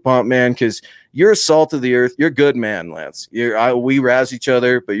super pumped, man, because you're a salt of the earth. You're a good man, Lance. We razz each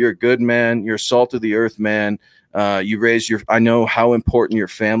other, but you're a good man. You're a salt of the earth, man. I know how important your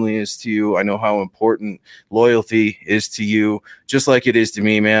family is to you. I know how important loyalty is to you, just like it is to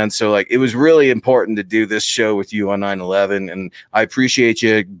me, man. So like, it was really important to do this show with you on 9/11. And I appreciate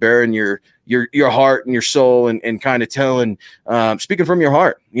you bearing your heart and your soul and kind of telling, speaking from your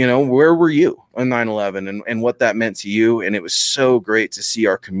heart, where were you on 9/11 and what that meant to you. And it was so great to see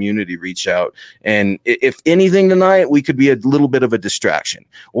our community reach out. And if anything tonight, we could be a little bit of a distraction,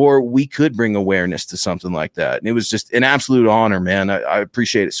 or we could bring awareness to something like that. And it was just an absolute honor, man. I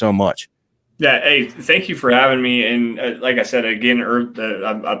appreciate it so much. Yeah, hey, thank you for having me. And like I said, again,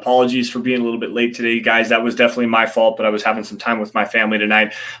 apologies for being a little bit late today, guys. That was definitely my fault, but I was having some time with my family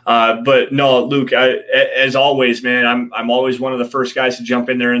tonight. But no, Luke, as always, man, I'm always one of the first guys to jump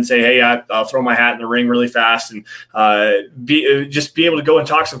in there and say, hey, I'll throw my hat in the ring really fast and be able to go and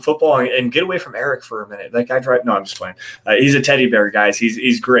talk some football and get away from Eric for a minute. Like no, I'm just playing. He's a teddy bear, guys.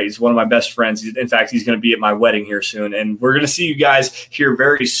 He's great. He's one of my best friends. In fact, he's going to be at my wedding here soon, and we're going to see you guys here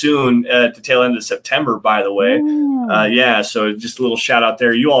very soon to tail end of September, by the way. Yeah, so just a little shout out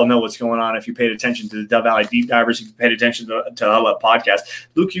there. You all know what's going on if you paid attention to the Dove Valley Deep Divers, if you paid attention to the Huddle Up podcast.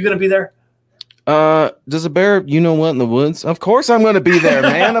 Luke, you going to be there? Does a bear, in the woods? Of course I'm going to be there,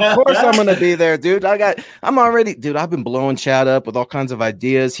 man. Of course I'm going to be there, dude. I've been blowing Chad up with all kinds of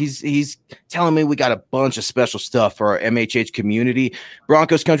ideas. He's telling me we got a bunch of special stuff for our MHH community.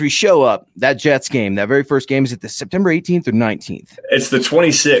 Broncos country, show up. That Jets game, that very first game, is it the September 18th or 19th? It's the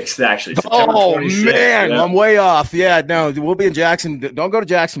 26th, actually. September 26th, man, yeah. I'm way off. Yeah, no, we'll be in Jackson. Don't go to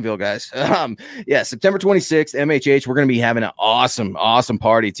Jacksonville, guys. Yeah, September 26th, MHH. We're going to be having an awesome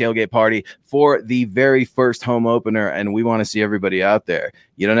party, tailgate party for the very first home opener, and we want to see everybody out there.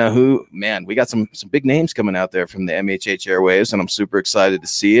 You don't know who, man, we got some big names coming out there from the MHH airwaves, and I'm super excited to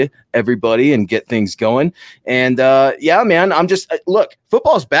see everybody and get things going. And yeah, man, I'm just look,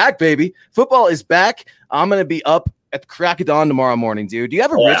 football's back, baby. Football is back. I'm going to be up at the crack of dawn tomorrow morning, dude. Do you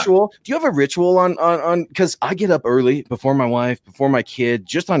have a ritual? Do you have a ritual on because I get up early before my wife, before my kid,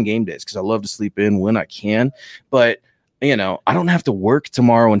 just on game days, because I love to sleep in when I can. But I don't have to work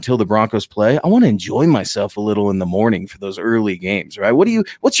tomorrow until the Broncos play. I want to enjoy myself a little in the morning for those early games, right?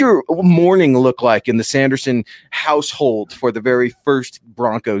 What's your morning look like in the Sanderson household for the very first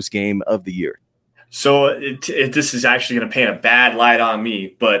Broncos game of the year? So this is actually going to paint a bad light on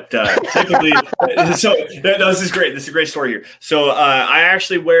me, but typically, this is great. This is a great story here. So I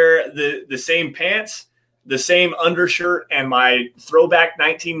actually wear the same pants, the same undershirt, and my throwback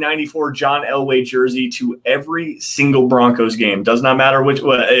 1994 John Elway jersey to every single Broncos game. Does not matter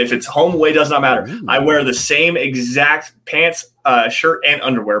if it's home away, does not matter. I wear the same exact pants, shirt, and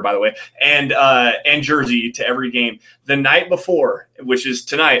underwear, by the way, and jersey to every game. The night before, which is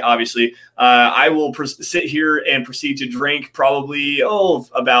tonight, obviously, I will sit here and proceed to drink probably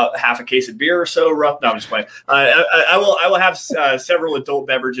about half a case of beer or so. No, I'm just playing. I will have several adult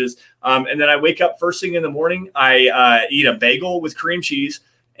beverages, and then I wake up first thing in the morning. I eat a bagel with cream cheese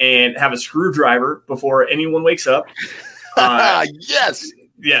and have a screwdriver before anyone wakes up. Yes.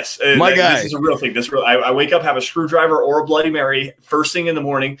 Yes, my guy. This is a real thing. I wake up, have a screwdriver or a Bloody Mary first thing in the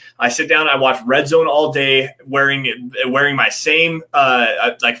morning. I sit down, I watch Red Zone all day, wearing my same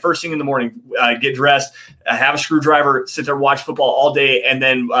like first thing in the morning. Get dressed, have a screwdriver, sit there, watch football all day, and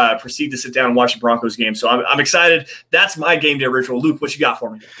then proceed to sit down and watch the Broncos game. So I'm excited. That's my game day ritual. Luke, what you got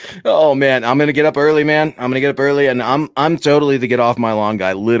for me? Oh man, I'm gonna get up early, man. I'm gonna get up early, and I'm totally the get off my lawn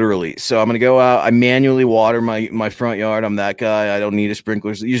guy, literally. So I'm gonna go out. I manually water my front yard. I'm that guy. I don't need a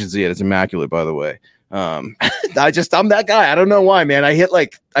sprinkler. You should see it. It's immaculate, by the way. I'm that guy. I don't know why, man. I hit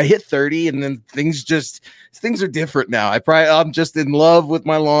 30, and then things are different now. I'm just in love with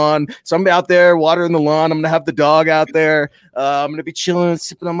my lawn. So I'm out there watering the lawn. I'm gonna have the dog out there. I'm gonna be chilling,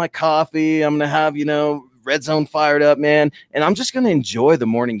 sipping on my coffee. I'm gonna have, Red Zone fired up, man. And I'm just gonna enjoy the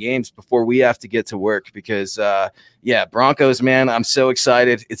morning games before we have to get to work because Broncos, man, I'm so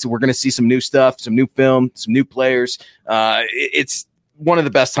excited. We're gonna see some new stuff, some new film, some new players. It's one of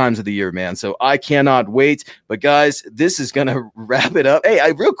the best times of the year, man. So I cannot wait. But guys, this is gonna wrap it up.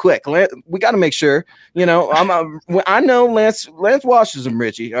 Hey, real quick, we got to make sure. I know Lance washes them,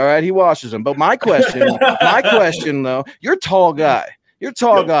 Richie. All right, he washes them. But my question though, you're a tall guy. You're a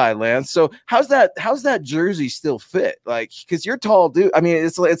tall guy, Lance. So how's that jersey still fit? Like, because you're tall, dude. I mean,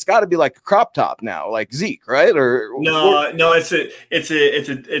 it's got to be like a crop top now, like Zeke, right? No, it's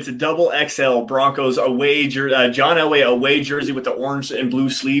a double XL Broncos away John Elway away jersey with the orange and blue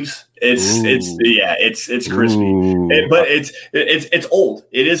sleeves. It's crispy, but it's old.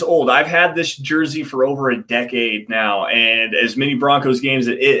 It is old. I've had this jersey for over a decade now, and as many Broncos games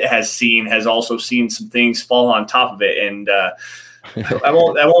that it has also seen some things fall on top of it, and. I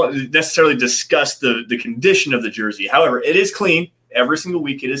won't necessarily discuss the condition of the jersey. However, it is clean every single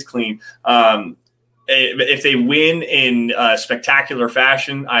week. It is clean. If they win in spectacular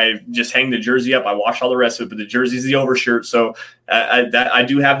fashion, I just hang the jersey up. I wash all the rest of it, but the jersey's the overshirt. So I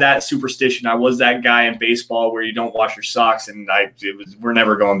do have that superstition. I was that guy in baseball where you don't wash your socks, and we're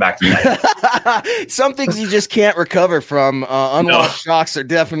never going back to that. Some things you just can't recover from. Unwashed socks are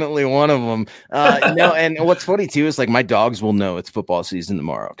definitely one of them. And what's funny too is like my dogs will know it's football season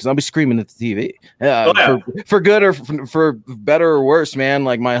tomorrow because I'll be screaming at the TV. For good or for better or worse, man.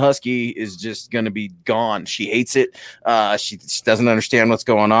 Like my husky is just gonna be gone. She hates it. She doesn't understand what's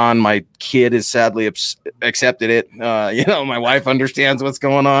going on. My kid has sadly accepted it. My wife understands what's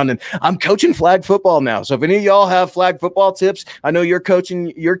going on, and I'm coaching flag football now. So if any of y'all have flag football tips, I know you're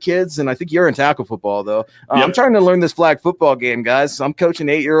coaching your kids, and I think you're in tackle football though. Yep. I'm trying to learn this flag football game, guys. So I'm coaching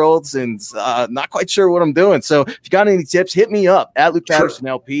 8-year-olds and not quite sure what I'm doing. So if you got any tips, hit me up at Luke Patterson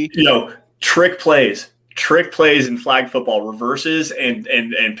LP. Trick plays in flag football, reverses and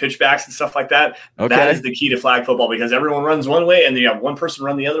pitchbacks and stuff like that. Okay. That is the key to flag football because everyone runs one way and then you have one person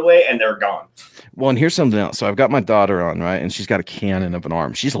run the other way and they're gone. Well, and here's something else. So I've got my daughter on, right? And she's got a cannon of an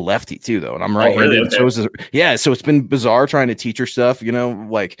arm. She's a lefty too, though. And I'm right-handed. Oh, really? Okay. So it's been bizarre trying to teach her stuff,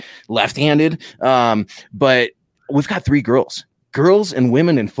 like left-handed. But we've got 3 girls. Girls and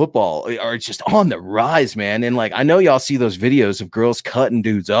women in football are just on the rise, man. And like, I know y'all see those videos of girls cutting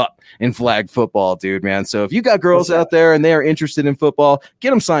dudes up in flag football, dude, man. So if you got girls out there and they are interested in football, get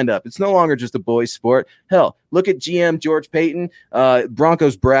them signed up. It's no longer just a boys sport. Hell, look at GM George Payton,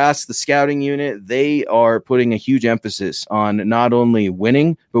 Broncos brass, the scouting unit. They are putting a huge emphasis on not only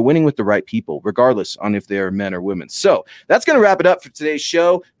winning, but winning with the right people, regardless on if they're men or women. So that's going to wrap it up for today's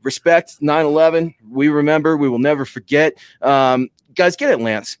show. Respect 9/11. We remember, we will never forget. Guys, get at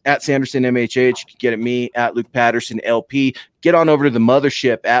Lance at Sanderson MHH. Get at me at Luke Patterson LP. Get on over to the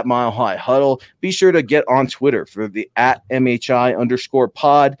mothership at Mile High Huddle. Be sure to get on Twitter for the at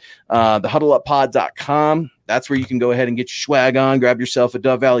MHI_pod, thehuddleuppod.com. That's where you can go ahead and get your swag on. Grab yourself a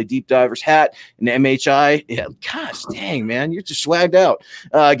Dove Valley Deep Divers hat, an MHI. Yeah, gosh dang, man, you're just swagged out.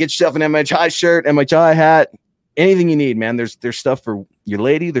 Get yourself an MHI shirt, MHI hat, anything you need, man. There's stuff for your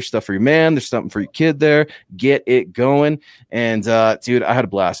lady, there's stuff for your man, there's something for your kid there. Get it going. And dude, I had a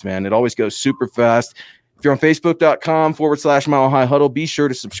blast, man. It always goes super fast. If you're on Facebook.com/Mile High Huddle, be sure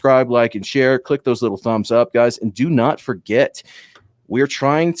to subscribe, like, and share. Click those little thumbs up, guys. And do not forget, we're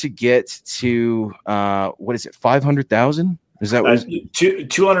trying to get to 500,000? Is that what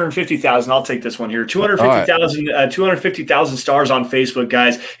 250,000? I'll take this one here. 250,000. 250,000 stars on Facebook,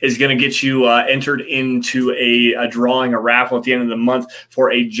 guys, is going to get you entered into a drawing, a raffle at the end of the month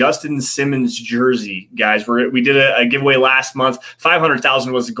for a Justin Simmons jersey, guys. We did a giveaway last month.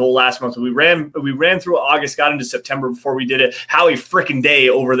 500,000 was the goal last month. We ran through August, got into September before we did it. Howie frickin' Day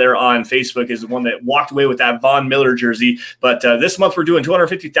over there on Facebook is the one that walked away with that Von Miller jersey. But this month we're doing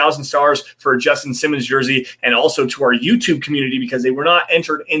 250,000 stars for a Justin Simmons jersey, and also to our YouTube community. community because they were not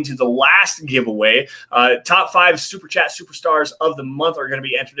entered into the last giveaway. Top 5 Super Chat Superstars of the month are going to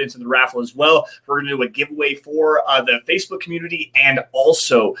be entered into the raffle as well. We're going to do a giveaway for the Facebook community and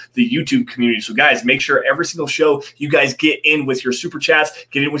also the YouTube community. So guys, make sure every single show you guys get in with your Super Chats,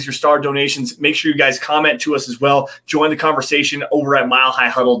 get in with your star donations. Make sure you guys comment to us as well. Join the conversation over at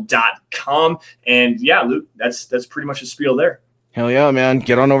milehighhuddle.com. And yeah, Luke, that's pretty much a spiel there. Hell yeah, man.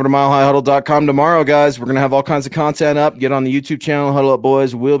 Get on over to milehighhuddle.com tomorrow, guys. We're going to have all kinds of content up. Get on the YouTube channel, Huddle Up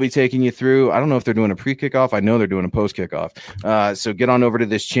Boys. We'll be taking you through. I don't know if they're doing a pre-kickoff. I know they're doing a post-kickoff. So get on over to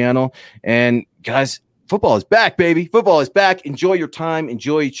this channel. And, guys, football is back, baby. Football is back. Enjoy your time.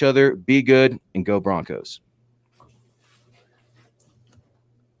 Enjoy each other. Be good. And go Broncos.